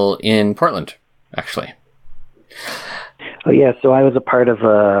people in Portland, actually. Oh yeah, so I was a part of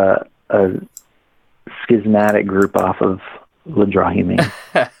a schismatic group off of Le Droit Humain.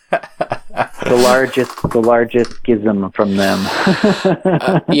 the largest schism from them.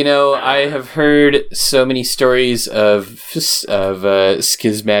 I have heard so many stories of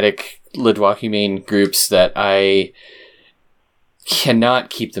schismatic Le Droit Humain groups that I cannot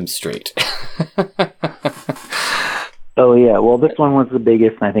keep them straight. Oh yeah, well this one was the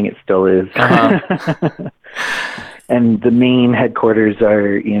biggest, and I think it still is. Uh-huh. And the main headquarters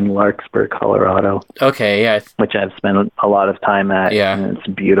are in Larkspur, Colorado. Okay, yeah. Which I've spent a lot of time at. Yeah. And it's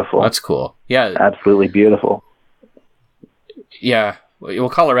beautiful. That's cool. Yeah. Absolutely beautiful. Yeah. Well,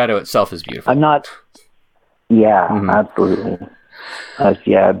 Colorado itself is beautiful. I'm not... Yeah, absolutely.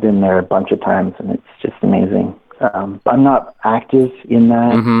 I've been there a bunch of times, and it's just amazing. I'm not active in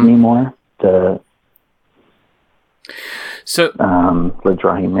that anymore. Le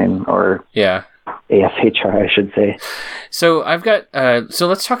Droit Humain, or... Yeah. AFHR, I should say. So I've got. So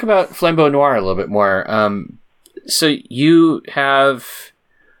let's talk about Flambeau Noir a little bit more. So you have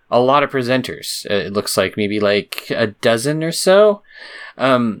a lot of presenters. It looks like maybe like a dozen or so.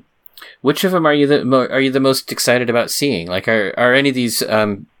 Which of them are you the most excited about seeing? Like, are any of these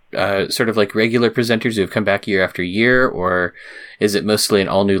sort of like regular presenters who have come back year after year, or is it mostly an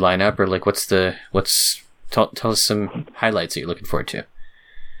all new lineup? Or like, tell us some highlights that you're looking forward to.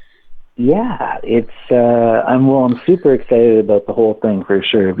 Yeah, it's I'm super excited about the whole thing for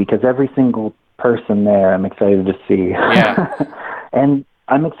sure, because every single person there I'm excited to see. Yeah. And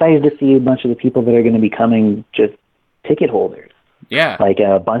I'm excited to see a bunch of the people that are going to be coming, just ticket holders. Yeah. Like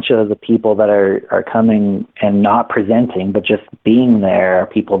a bunch of the people that are coming and not presenting, but just being there are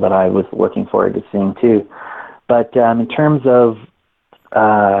people that I was looking forward to seeing too. But in terms of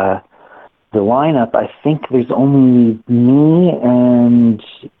the lineup, I think there's only me and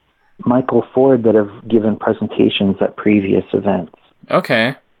Michael Ford that have given presentations at previous events.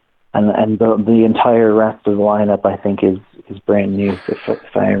 Okay. And the entire rest of the lineup, I think, is brand new,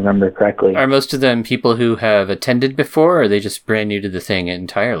 if I remember correctly. Are most of them people who have attended before, or are they just brand new to the thing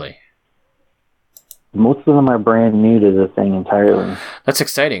entirely? Most of them are brand new to the thing entirely. That's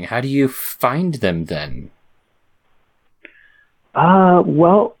exciting. How do you find them then? My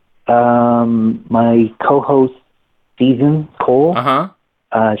co-host, Susan Cole,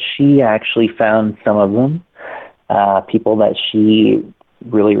 she actually found some of them, people that she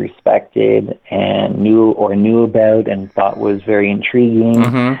really respected and knew about and thought was very intriguing.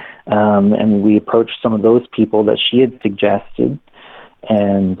 And we approached some of those people that she had suggested.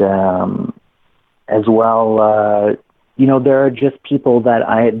 And as well, there are just people that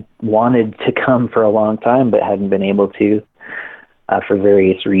I had wanted to come for a long time but hadn't been able to for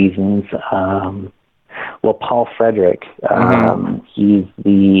various reasons. Well, Paul Frederick, he's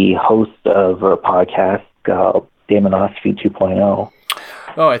the host of a podcast called Daemonosophy 2.0.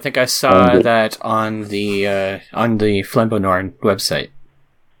 Oh, I think I saw that on the Flambeau Noir website.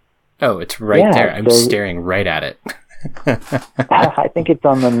 Oh, it's right there. I'm staring right at it. I think it's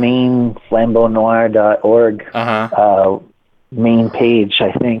on the main flambeaunoir.org main page,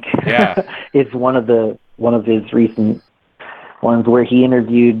 I think. Yeah. It's one of his recent ones where he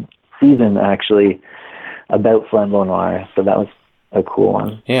interviewed Steven, actually, about Flambeau Noir. So that was a cool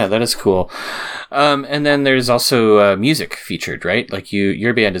one. Yeah, that is cool. And then there's also music featured, right? Like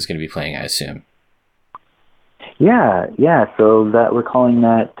your band is going to be playing, I assume. Yeah. So that we're calling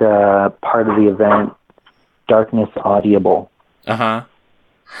that part of the event Darkness Audible. Uh-huh.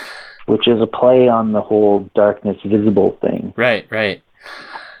 Which is a play on the whole darkness visible thing. Right.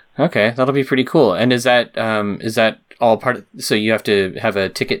 Okay, that'll be pretty cool. And is that all part of, so you have to have a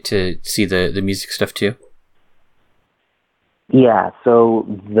ticket to see the music stuff too? Yeah, so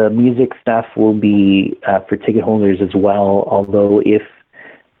the music stuff will be for ticket holders as well, although if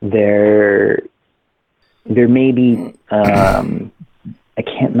there may be, I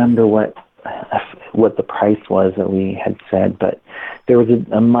can't remember what the price was that we had said, but there was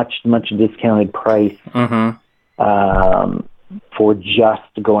a much discounted price for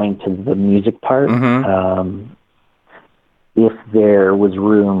just going to the music part. If there was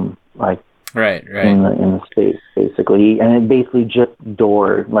room, like right in the space, basically, and it basically just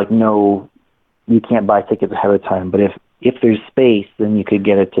door, like no, you can't buy tickets ahead of time. But if there's space, then you could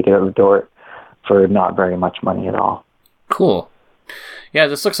get a ticket at the door for not very much money at all. Cool. Yeah,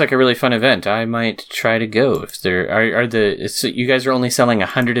 this looks like a really fun event. I might try to go. If there so you guys are only selling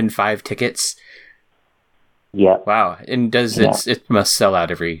 105 tickets. Yeah. Wow. And it must sell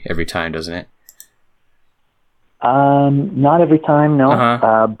out every time, doesn't it? Not every time, no.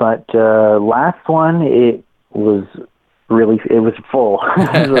 But last one, it was full.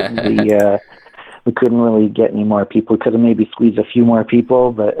 We couldn't really get any more people. We could have maybe squeezed a few more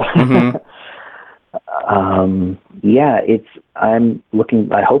people, but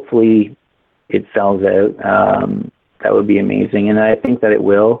hopefully it sells out. That would be amazing, and I think that it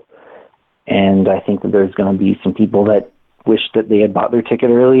will. And I think that there's going to be some people that wish that they had bought their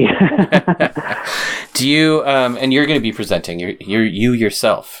ticket early. Do you? And you're going to be presenting. You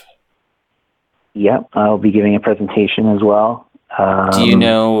yourself. Yep, I'll be giving a presentation as well. Do you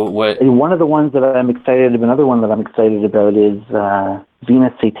know what? One of the ones that I'm excited about. Another one that I'm excited about is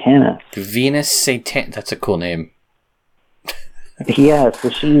Venus Satanis. Venus Satan. That's a cool name. Yeah,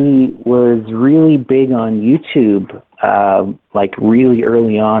 so she was really big on YouTube, like really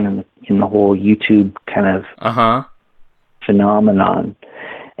early on in the whole YouTube kind of phenomenon.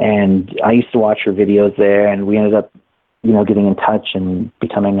 And I used to watch her videos there, and we ended up, getting in touch and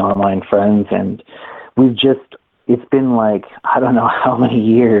becoming online friends. And it's been like, I don't know how many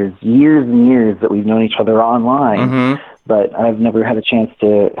years and years that we've known each other online, but I've never had a chance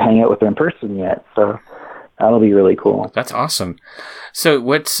to hang out with her in person yet. So that'll be really cool. That's awesome. So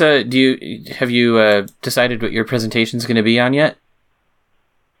what's, have you decided what your presentation's going to be on yet?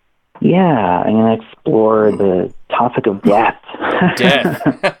 Yeah, I'm going to explore the topic of death. Death.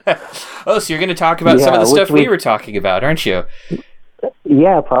 Oh, so you're going to talk about some of the stuff we were talking about, aren't you?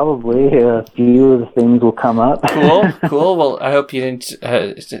 Yeah, probably. A few of the things will come up. Cool. Well, I hope you didn't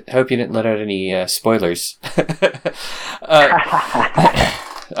let out any spoilers.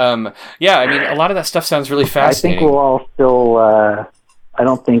 Yeah, I mean, a lot of that stuff sounds really fascinating. I think we'll all still. I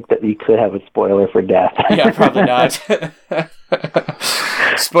don't think that you could have a spoiler for death. Yeah, probably not.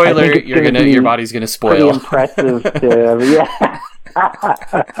 Spoiler: your body's gonna spoil. Pretty impressive. Yeah.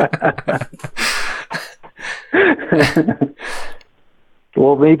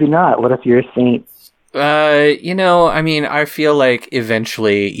 Well, maybe not. What if you're a saint? I mean, I feel like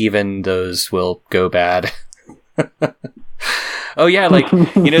eventually even those will go bad. Oh yeah, like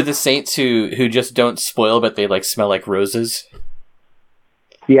the saints who just don't spoil, but they like smell like roses.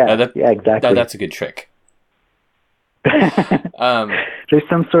 Yeah, exactly. That's a good trick. There's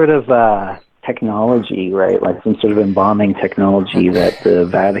some sort of technology, right? Like some sort of embalming technology that the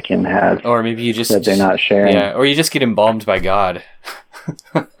Vatican has, or maybe you just that they're not sharing. Yeah, or you just get embalmed by God.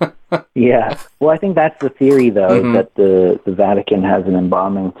 Yeah. Well, I think that's the theory, though, that the Vatican has an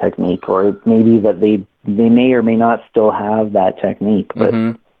embalming technique, or maybe that they may or may not still have that technique, but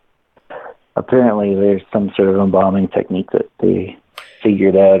apparently there's some sort of embalming technique that they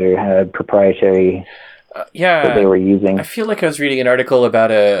figured out or had proprietary that they were using. I feel like I was reading an article about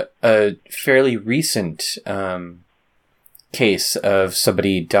a fairly recent case of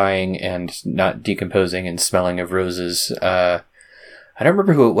somebody dying and not decomposing and smelling of roses. I don't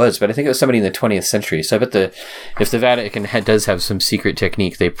remember who it was, but I think it was somebody in the 20th century. So I bet if the Vatican does have some secret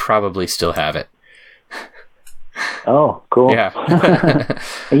technique, they probably still have it. Oh, cool. Yeah.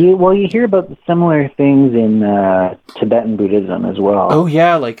 You hear about similar things in Tibetan Buddhism as well. Oh,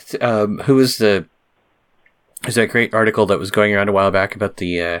 yeah. Like, who was there's that great article that was going around a while back about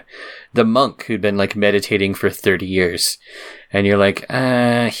the monk who'd been like meditating for 30 years. And you're like,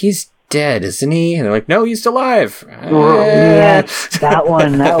 he's dead, isn't he? And they're like, no, he's alive. Yeah, that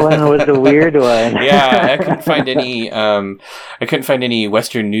one was a weird one. Yeah, I couldn't find any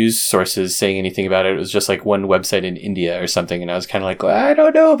Western news sources saying anything about it. It was just like one website in India or something, and I was kind of like, well, I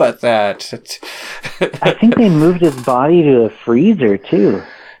don't know about that. I think they moved his body to a freezer too.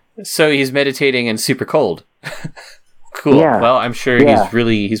 So he's meditating and super cold. Cool. Yeah. Well, I'm sure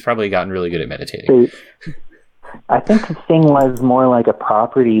he's probably gotten really good at meditating. So, I think the thing was more like a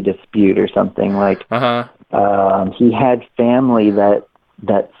property dispute or something. Like, he had family that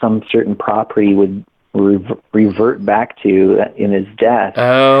some certain property would revert back to in his death.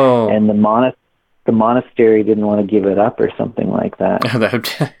 Oh, and the monastery didn't want to give it up or something like that.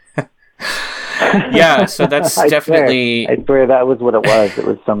 Yeah, so that's definitely. I swear that was what it was. It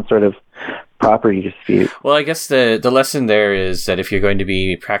was some sort of property dispute. Well, I guess the lesson there is that if you're going to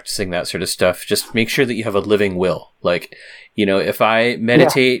be practicing that sort of stuff, just make sure that you have a living will. Like, if I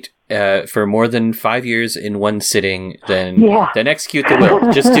meditate for more than 5 years in one sitting, then execute the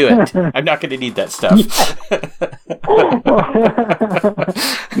will. Just do it. I'm not going to need that stuff.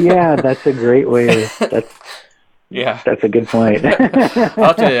 Yeah, that's a great way. That's a good point.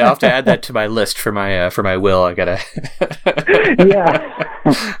 I'll have to add that to my list for my will. I gotta.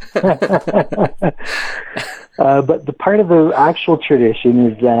 But the part of the actual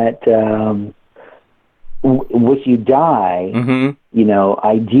tradition is that if you die,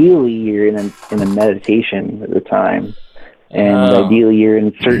 ideally you're in a meditation at the time, and ideally you're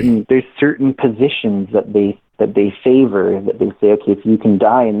in certain positions that they favor, that they say, okay, if you can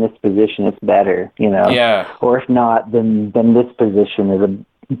die in this position, it's better, Yeah. Or if not, then this position is the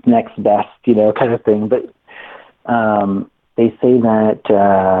next best, kind of thing. But they say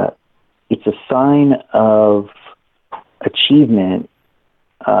that it's a sign of achievement,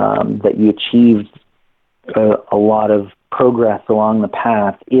 that you achieved a lot of progress along the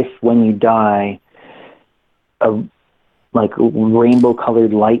path if when you die, like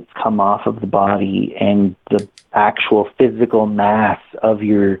rainbow-colored lights come off of the body and the actual physical mass of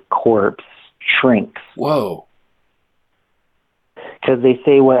your corpse shrinks. Whoa. Because they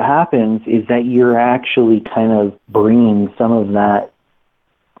say what happens is that you're actually kind of bringing some of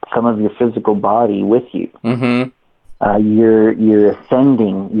your physical body with you. Mm-hmm. You're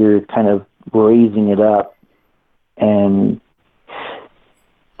ascending, you're kind of raising it up, and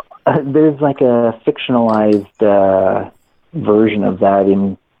there's like a fictionalized version of that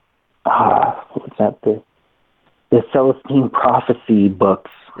in what's that, the Celestine Prophecy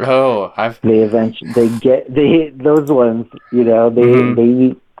books. Oh, those ones,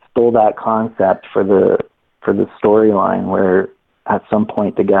 they stole that concept for the storyline, where at some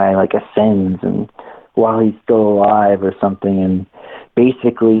point the guy like ascends and while he's still alive or something, and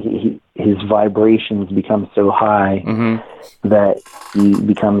basically his vibrations become so high that he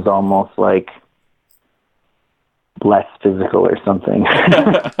becomes almost like less physical or something.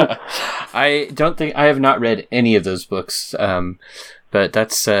 I have not read any of those books, but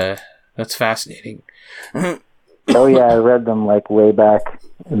that's fascinating. Oh yeah, I read them like way back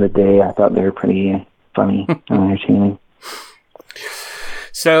in the day. I thought they were pretty funny and entertaining.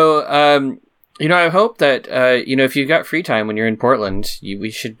 So, I hope that if you've got free time when you're in Portland,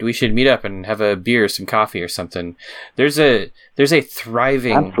 we should meet up and have a beer, some coffee, or something. There's a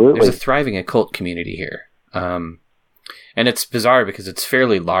thriving occult community here. And it's bizarre because it's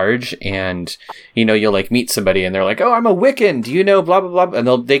fairly large, and you'll like meet somebody and they're like, "Oh, I'm a Wiccan. Do you know blah blah blah?"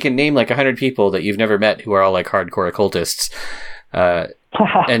 And they can name like 100 people that you've never met who are all like hardcore occultists. And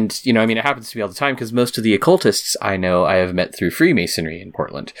it happens to me all the time because most of the occultists I know I have met through Freemasonry in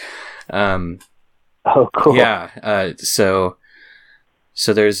Portland. Oh, cool. Yeah. So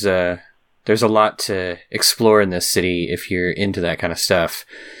there's a lot to explore in this city if you're into that kind of stuff,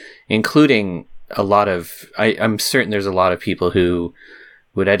 including a lot of, I'm certain there's a lot of people who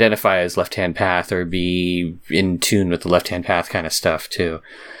would identify as left-hand path or be in tune with the left-hand path kind of stuff too.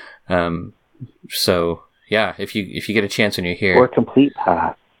 So yeah, if you get a chance when you're here, or complete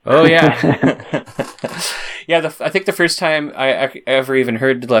path. Oh yeah. Yeah. I think the first time I ever even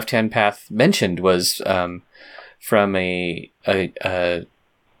heard the left-hand path mentioned was from a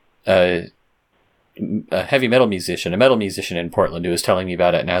a heavy metal musician, a metal musician in Portland, who was telling me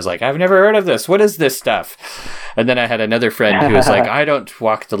about it, and I was like, I've never heard of this. What is this stuff? And then I had another friend who was like, I don't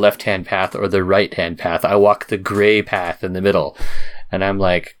walk the left-hand path or the right-hand path. I walk the gray path in the middle. And I'm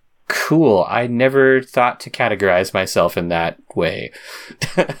like, cool. I never thought to categorize myself in that way.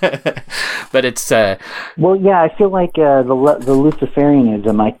 But it's... Well, yeah, I feel like the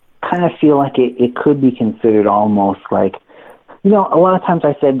Luciferianism, I kind of feel like it could be considered almost like, a lot of times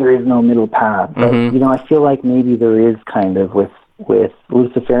I said there is no middle path, but, I feel like maybe there is kind of with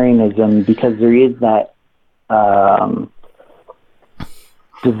Luciferianism, because there is that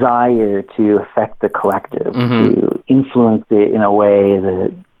desire to affect the collective, to influence it in a way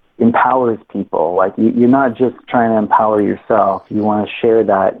that empowers people. Like, you're not just trying to empower yourself. You want to share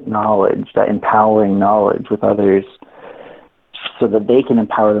that knowledge, that empowering knowledge with others, so that they can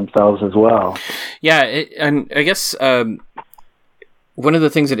empower themselves as well. Yeah, and I guess one of the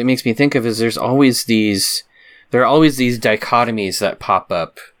things that it makes me think of is there are always these dichotomies that pop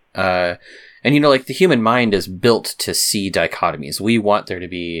up. And like the human mind is built to see dichotomies. We want there to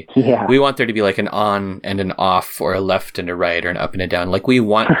be like an on and an off, or a left and a right, or an up and a down. Like we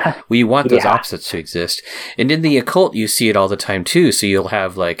want those opposites to exist. And in the occult, you see it all the time too. So you'll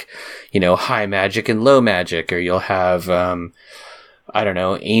have like, high magic and low magic, or you'll have, I don't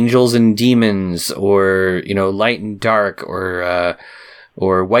know, angels and demons, or, light and dark, or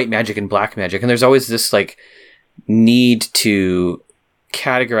white magic and black magic. And there's always this like need to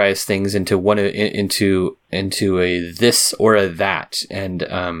categorize things into a this or a that. And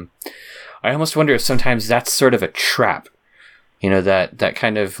I almost wonder if sometimes that's sort of a trap, that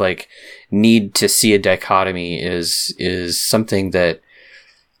kind of like need to see a dichotomy is something that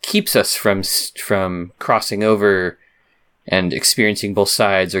keeps us from crossing over and experiencing both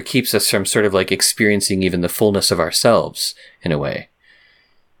sides, or keeps us from sort of like experiencing even the fullness of ourselves in a way.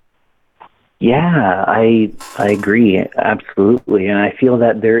 Yeah, I agree, absolutely. And I feel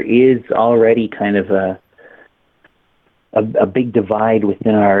that there is already kind of a big divide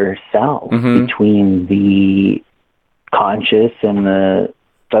within ourselves between the conscious and the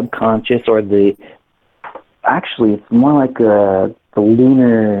subconscious, or actually it's more like the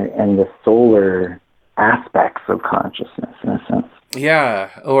lunar and the solar aspects of consciousness, in a sense. Yeah,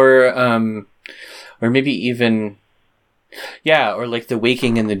 or maybe even... Yeah, or like the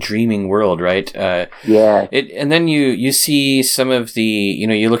waking and the dreaming world, right? Yeah. And then you see some of the,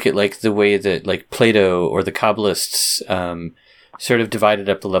 you look at like the way that like Plato or the Kabbalists sort of divided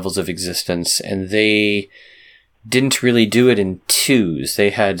up the levels of existence, and they didn't really do it in twos. They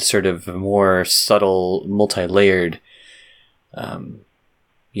had sort of a more subtle, multi-layered,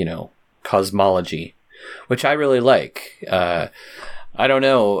 cosmology, which I really like. I don't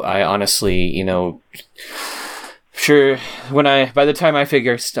know. I honestly, sure, by the time I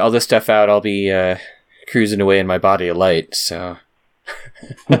figure all this stuff out, I'll be cruising away in my body of light, so...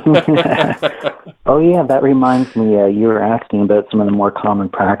 Oh yeah, that reminds me, you were asking about some of the more common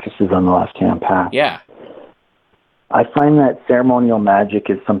practices on the left-hand path. Yeah. I find that ceremonial magic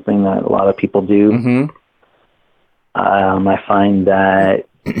is something that a lot of people do. I find that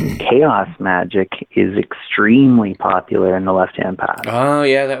chaos magic is extremely popular in the left-hand path. Oh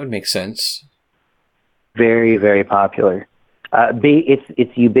yeah, that would make sense. Very, very popular.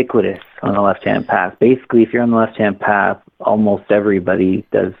 It's ubiquitous on the left-hand path. Basically, if you're on the left-hand path, almost everybody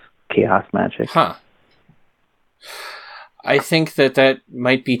does chaos magic. Huh. I think that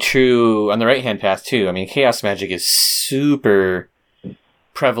might be true on the right-hand path, too. I mean, chaos magic is super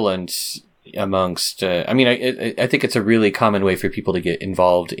prevalent amongst... I think it's a really common way for people to get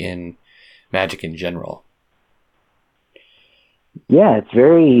involved in magic in general. Yeah, it's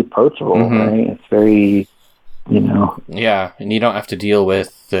very approachable, right? It's very, Yeah, and you don't have to deal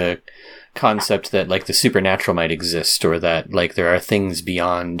with the concept that, like, the supernatural might exist, or that, like, there are things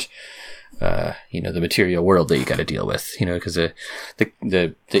beyond, the material world that you got to deal with, because the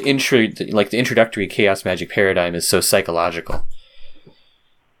introductory chaos magic paradigm is so psychological.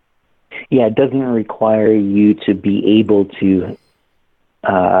 Yeah, it doesn't require you to be able to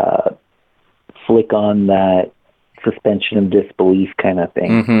flick on that suspension of disbelief kind of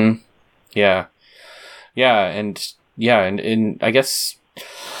thing. Yeah, and I guess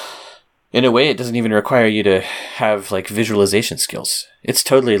in a way it doesn't even require you to have like visualization skills. It's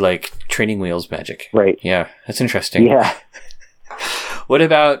totally like training wheels magic. Right. Yeah, that's interesting. Yeah. What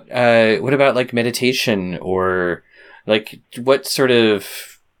about like meditation, or like what sort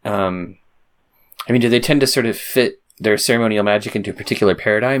of do they tend to sort of fit their ceremonial magic into a particular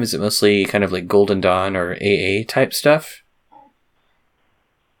paradigm? Is it mostly kind of like Golden Dawn or AA type stuff?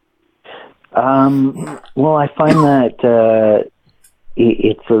 Well, I find that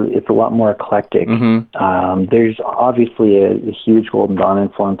it's a lot more eclectic. Mm-hmm. There's obviously a huge Golden Dawn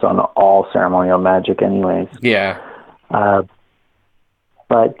influence on all ceremonial magic anyways. Yeah. But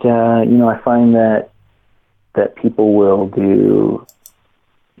I find that people will do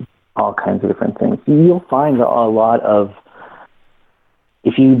all kinds of different things. You'll find a lot of,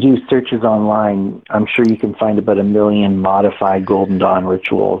 if you do searches online, I'm sure you can find about 1 million modified Golden Dawn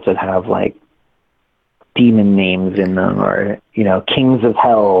rituals that have like demon names in them, or Kings of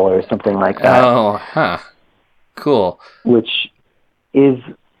Hell or something like that. Oh, huh. Cool. Which is,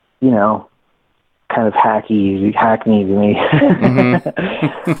 kind of hackney to me.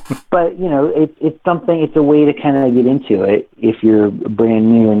 Mm-hmm. But it's something. It's a way to kind of get into it if you're brand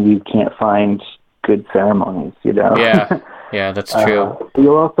new and you can't find good ceremonies. Yeah, that's true.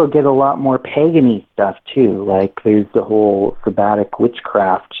 You'll also get a lot more pagan-y stuff too. Like there's the whole Sabbatic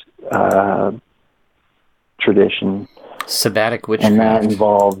witchcraft tradition. Sabbatic witchcraft, and that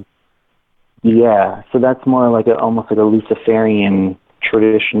involves. Yeah, so that's more like almost like a Luciferian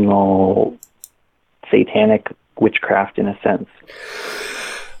traditional satanic witchcraft in a sense.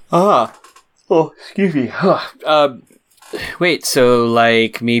 Excuse me. Wait, so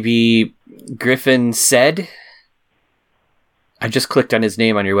like maybe Griffin said? I just clicked on his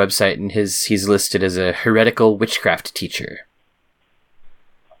name on your website, and he's listed as a heretical witchcraft teacher.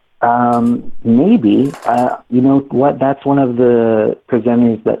 Maybe. You know what? That's one of the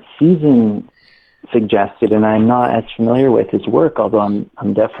presenters that Susan suggested, and I'm not as familiar with his work, although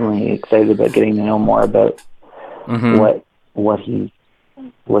I'm definitely excited about getting to know more about what he's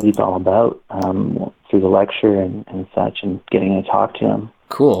all about through the lecture and such, and getting to talk to him.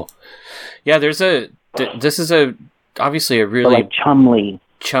 Cool. Yeah, this is obviously a really... So like Chumley.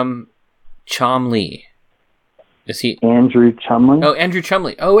 Chomley. Is he... Andrew Chumley? Oh, Andrew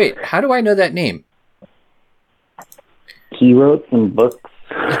Chumley. Oh, wait. How do I know that name? He wrote some books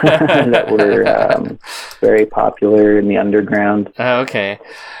that were very popular in the underground. Oh, okay.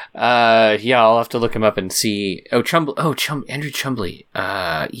 Yeah, I'll have to look him up and see. Oh, Andrew Chumley.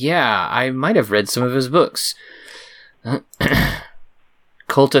 Yeah, I might have read some of his books.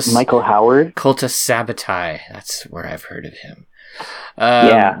 Cultus... Michael Howard? Cultus Sabbatai. That's where I've heard of him.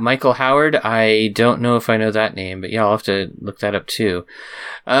 Yeah. Michael Howard, I don't know if I know that name, but yeah, I'll have to look that up too.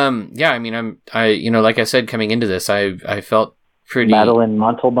 Yeah, I mean, like I said, coming into this, I felt pretty... Madeline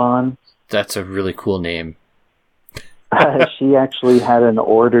Montalban. That's a really cool name. She actually had an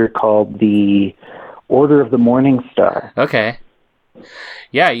order called the Order of the Morning Star. Okay.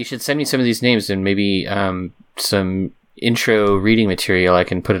 Yeah, you should send me some of these names and maybe some intro reading material. I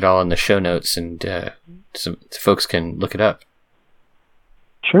can put it all in the show notes, and some folks can look it up.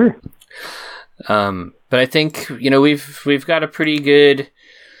 Sure. But I think we've got a pretty good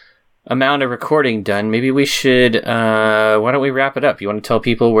amount of recording done. Maybe we should. Why don't we wrap it up? You want to tell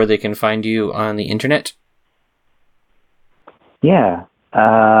people where they can find you on the internet? Yeah.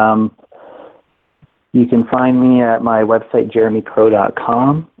 You can find me at my website,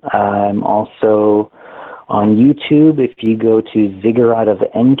 jeremycrow.com. I'm also on YouTube. If you go to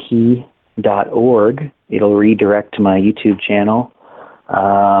zigguratofenki.org, it'll redirect to my YouTube channel.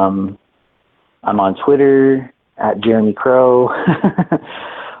 I'm on Twitter at Jeremy Crow,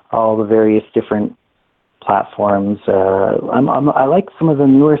 all the various different platforms. I like some of the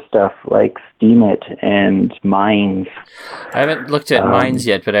newer stuff like Steemit and Minds. I haven't looked at Minds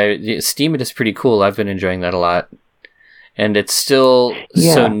yet, but Steemit is pretty cool. I've been enjoying that a lot. And it's still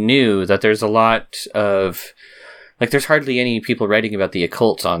so new that there's a lot of, like, there's hardly any people writing about the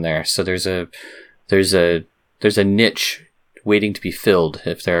occult on there. So there's a niche waiting to be filled.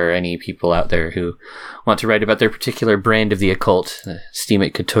 If there are any people out there who want to write about their particular brand of the occult,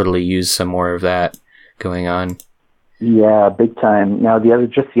 Steemit could totally use some more of that going on. Yeah, big time. Now, the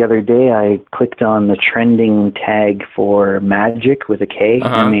other day, I clicked on the trending tag for magic with a K,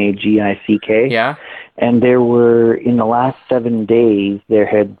 MAGICK. Yeah. And there were, in the last 7 days, there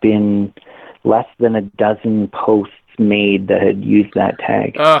had been less than a dozen posts made that had used that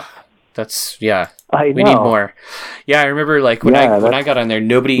tag. That's, yeah. We need more. Yeah, I remember when I got on there,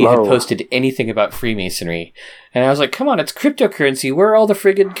 nobody had posted anything about Freemasonry. And I was like, come on, it's cryptocurrency. Where are all the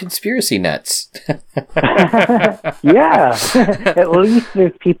friggin' conspiracy nuts? Yeah. At least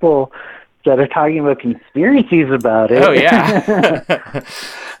there's people that are talking about conspiracies about it. Oh, yeah.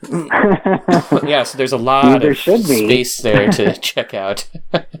 Yeah, so there's a lot of space there to check out.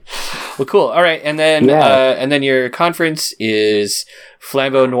 Well, cool. All right, and then your conference is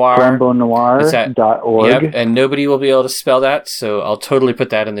Flambeau Noir. FlambeauNoir.org. Yep, and nobody will be able to spell that, so I'll totally put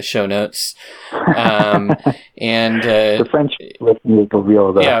that in the show notes. And the French listeners will be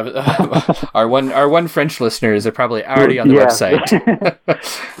able to. Yeah, our one French listeners are probably already on the website.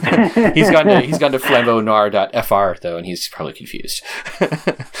 he's gone to FlambeauNoir.fr though, and he's probably confused.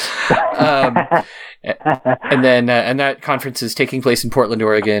 And then that conference is taking place in Portland,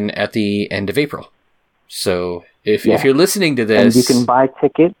 Oregon, at the end of April. So if you're listening to this, and you can buy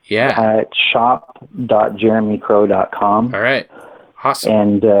tickets at shop.jeremycrow.com. All right, awesome.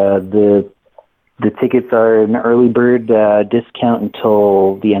 And the tickets are an early bird discount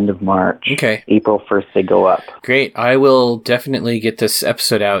until the end of March. Okay. April 1st they go up. Great. I will definitely get this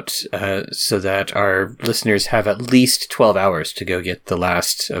episode out so that our listeners have at least 12 hours to go get the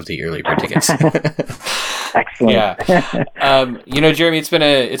last of the early bird tickets. Excellent. Yeah. Jeremy, it's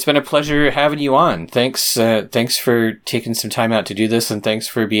been a pleasure having you on. Thanks for taking some time out to do this, and thanks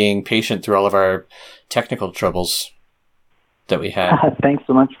for being patient through all of our technical troubles that we had. Thanks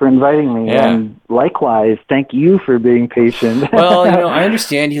so much for inviting me. Yeah. And likewise, thank you for being patient. Well, I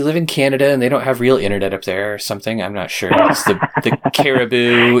understand you live in Canada and they don't have real internet up there or something. I'm not sure. It's the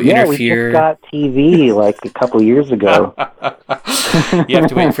caribou interfere. We just got TV like a couple years ago. You have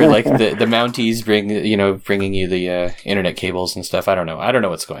to wait for like the Mounties bringing you the internet cables and stuff. I don't know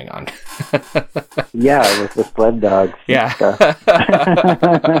what's going on. Yeah, with the sled dogs. Yeah.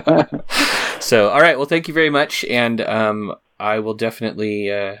 So, all right. Well, thank you very much, and I will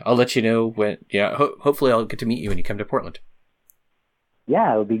definitely. I'll let you know when. Yeah, hopefully, I'll get to meet you when you come to Portland.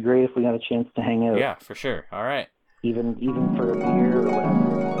 Yeah, it would be great if we got a chance to hang out. Yeah, for sure. All right. Even for a beer or whatever.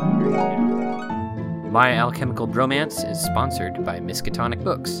 My Alchemical Bromance is sponsored by Miskatonic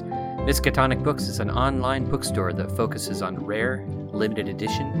Books. Miskatonic Books is an online bookstore that focuses on rare, limited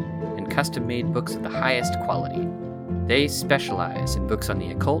edition, and custom-made books of the highest quality. They specialize in books on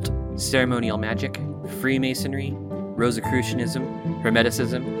the occult, ceremonial magic, Freemasonry, Rosicrucianism,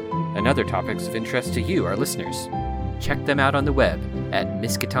 Hermeticism, and other topics of interest to you, our listeners. Check them out on the web at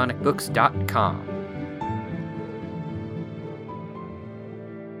miskatonicbooks.com.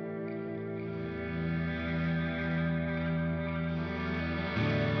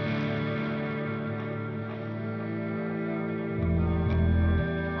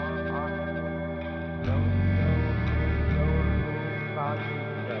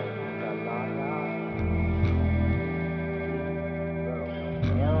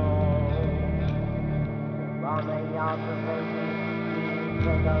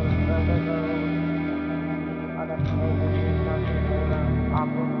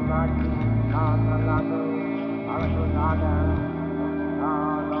 Aku mati, karena lalu, aku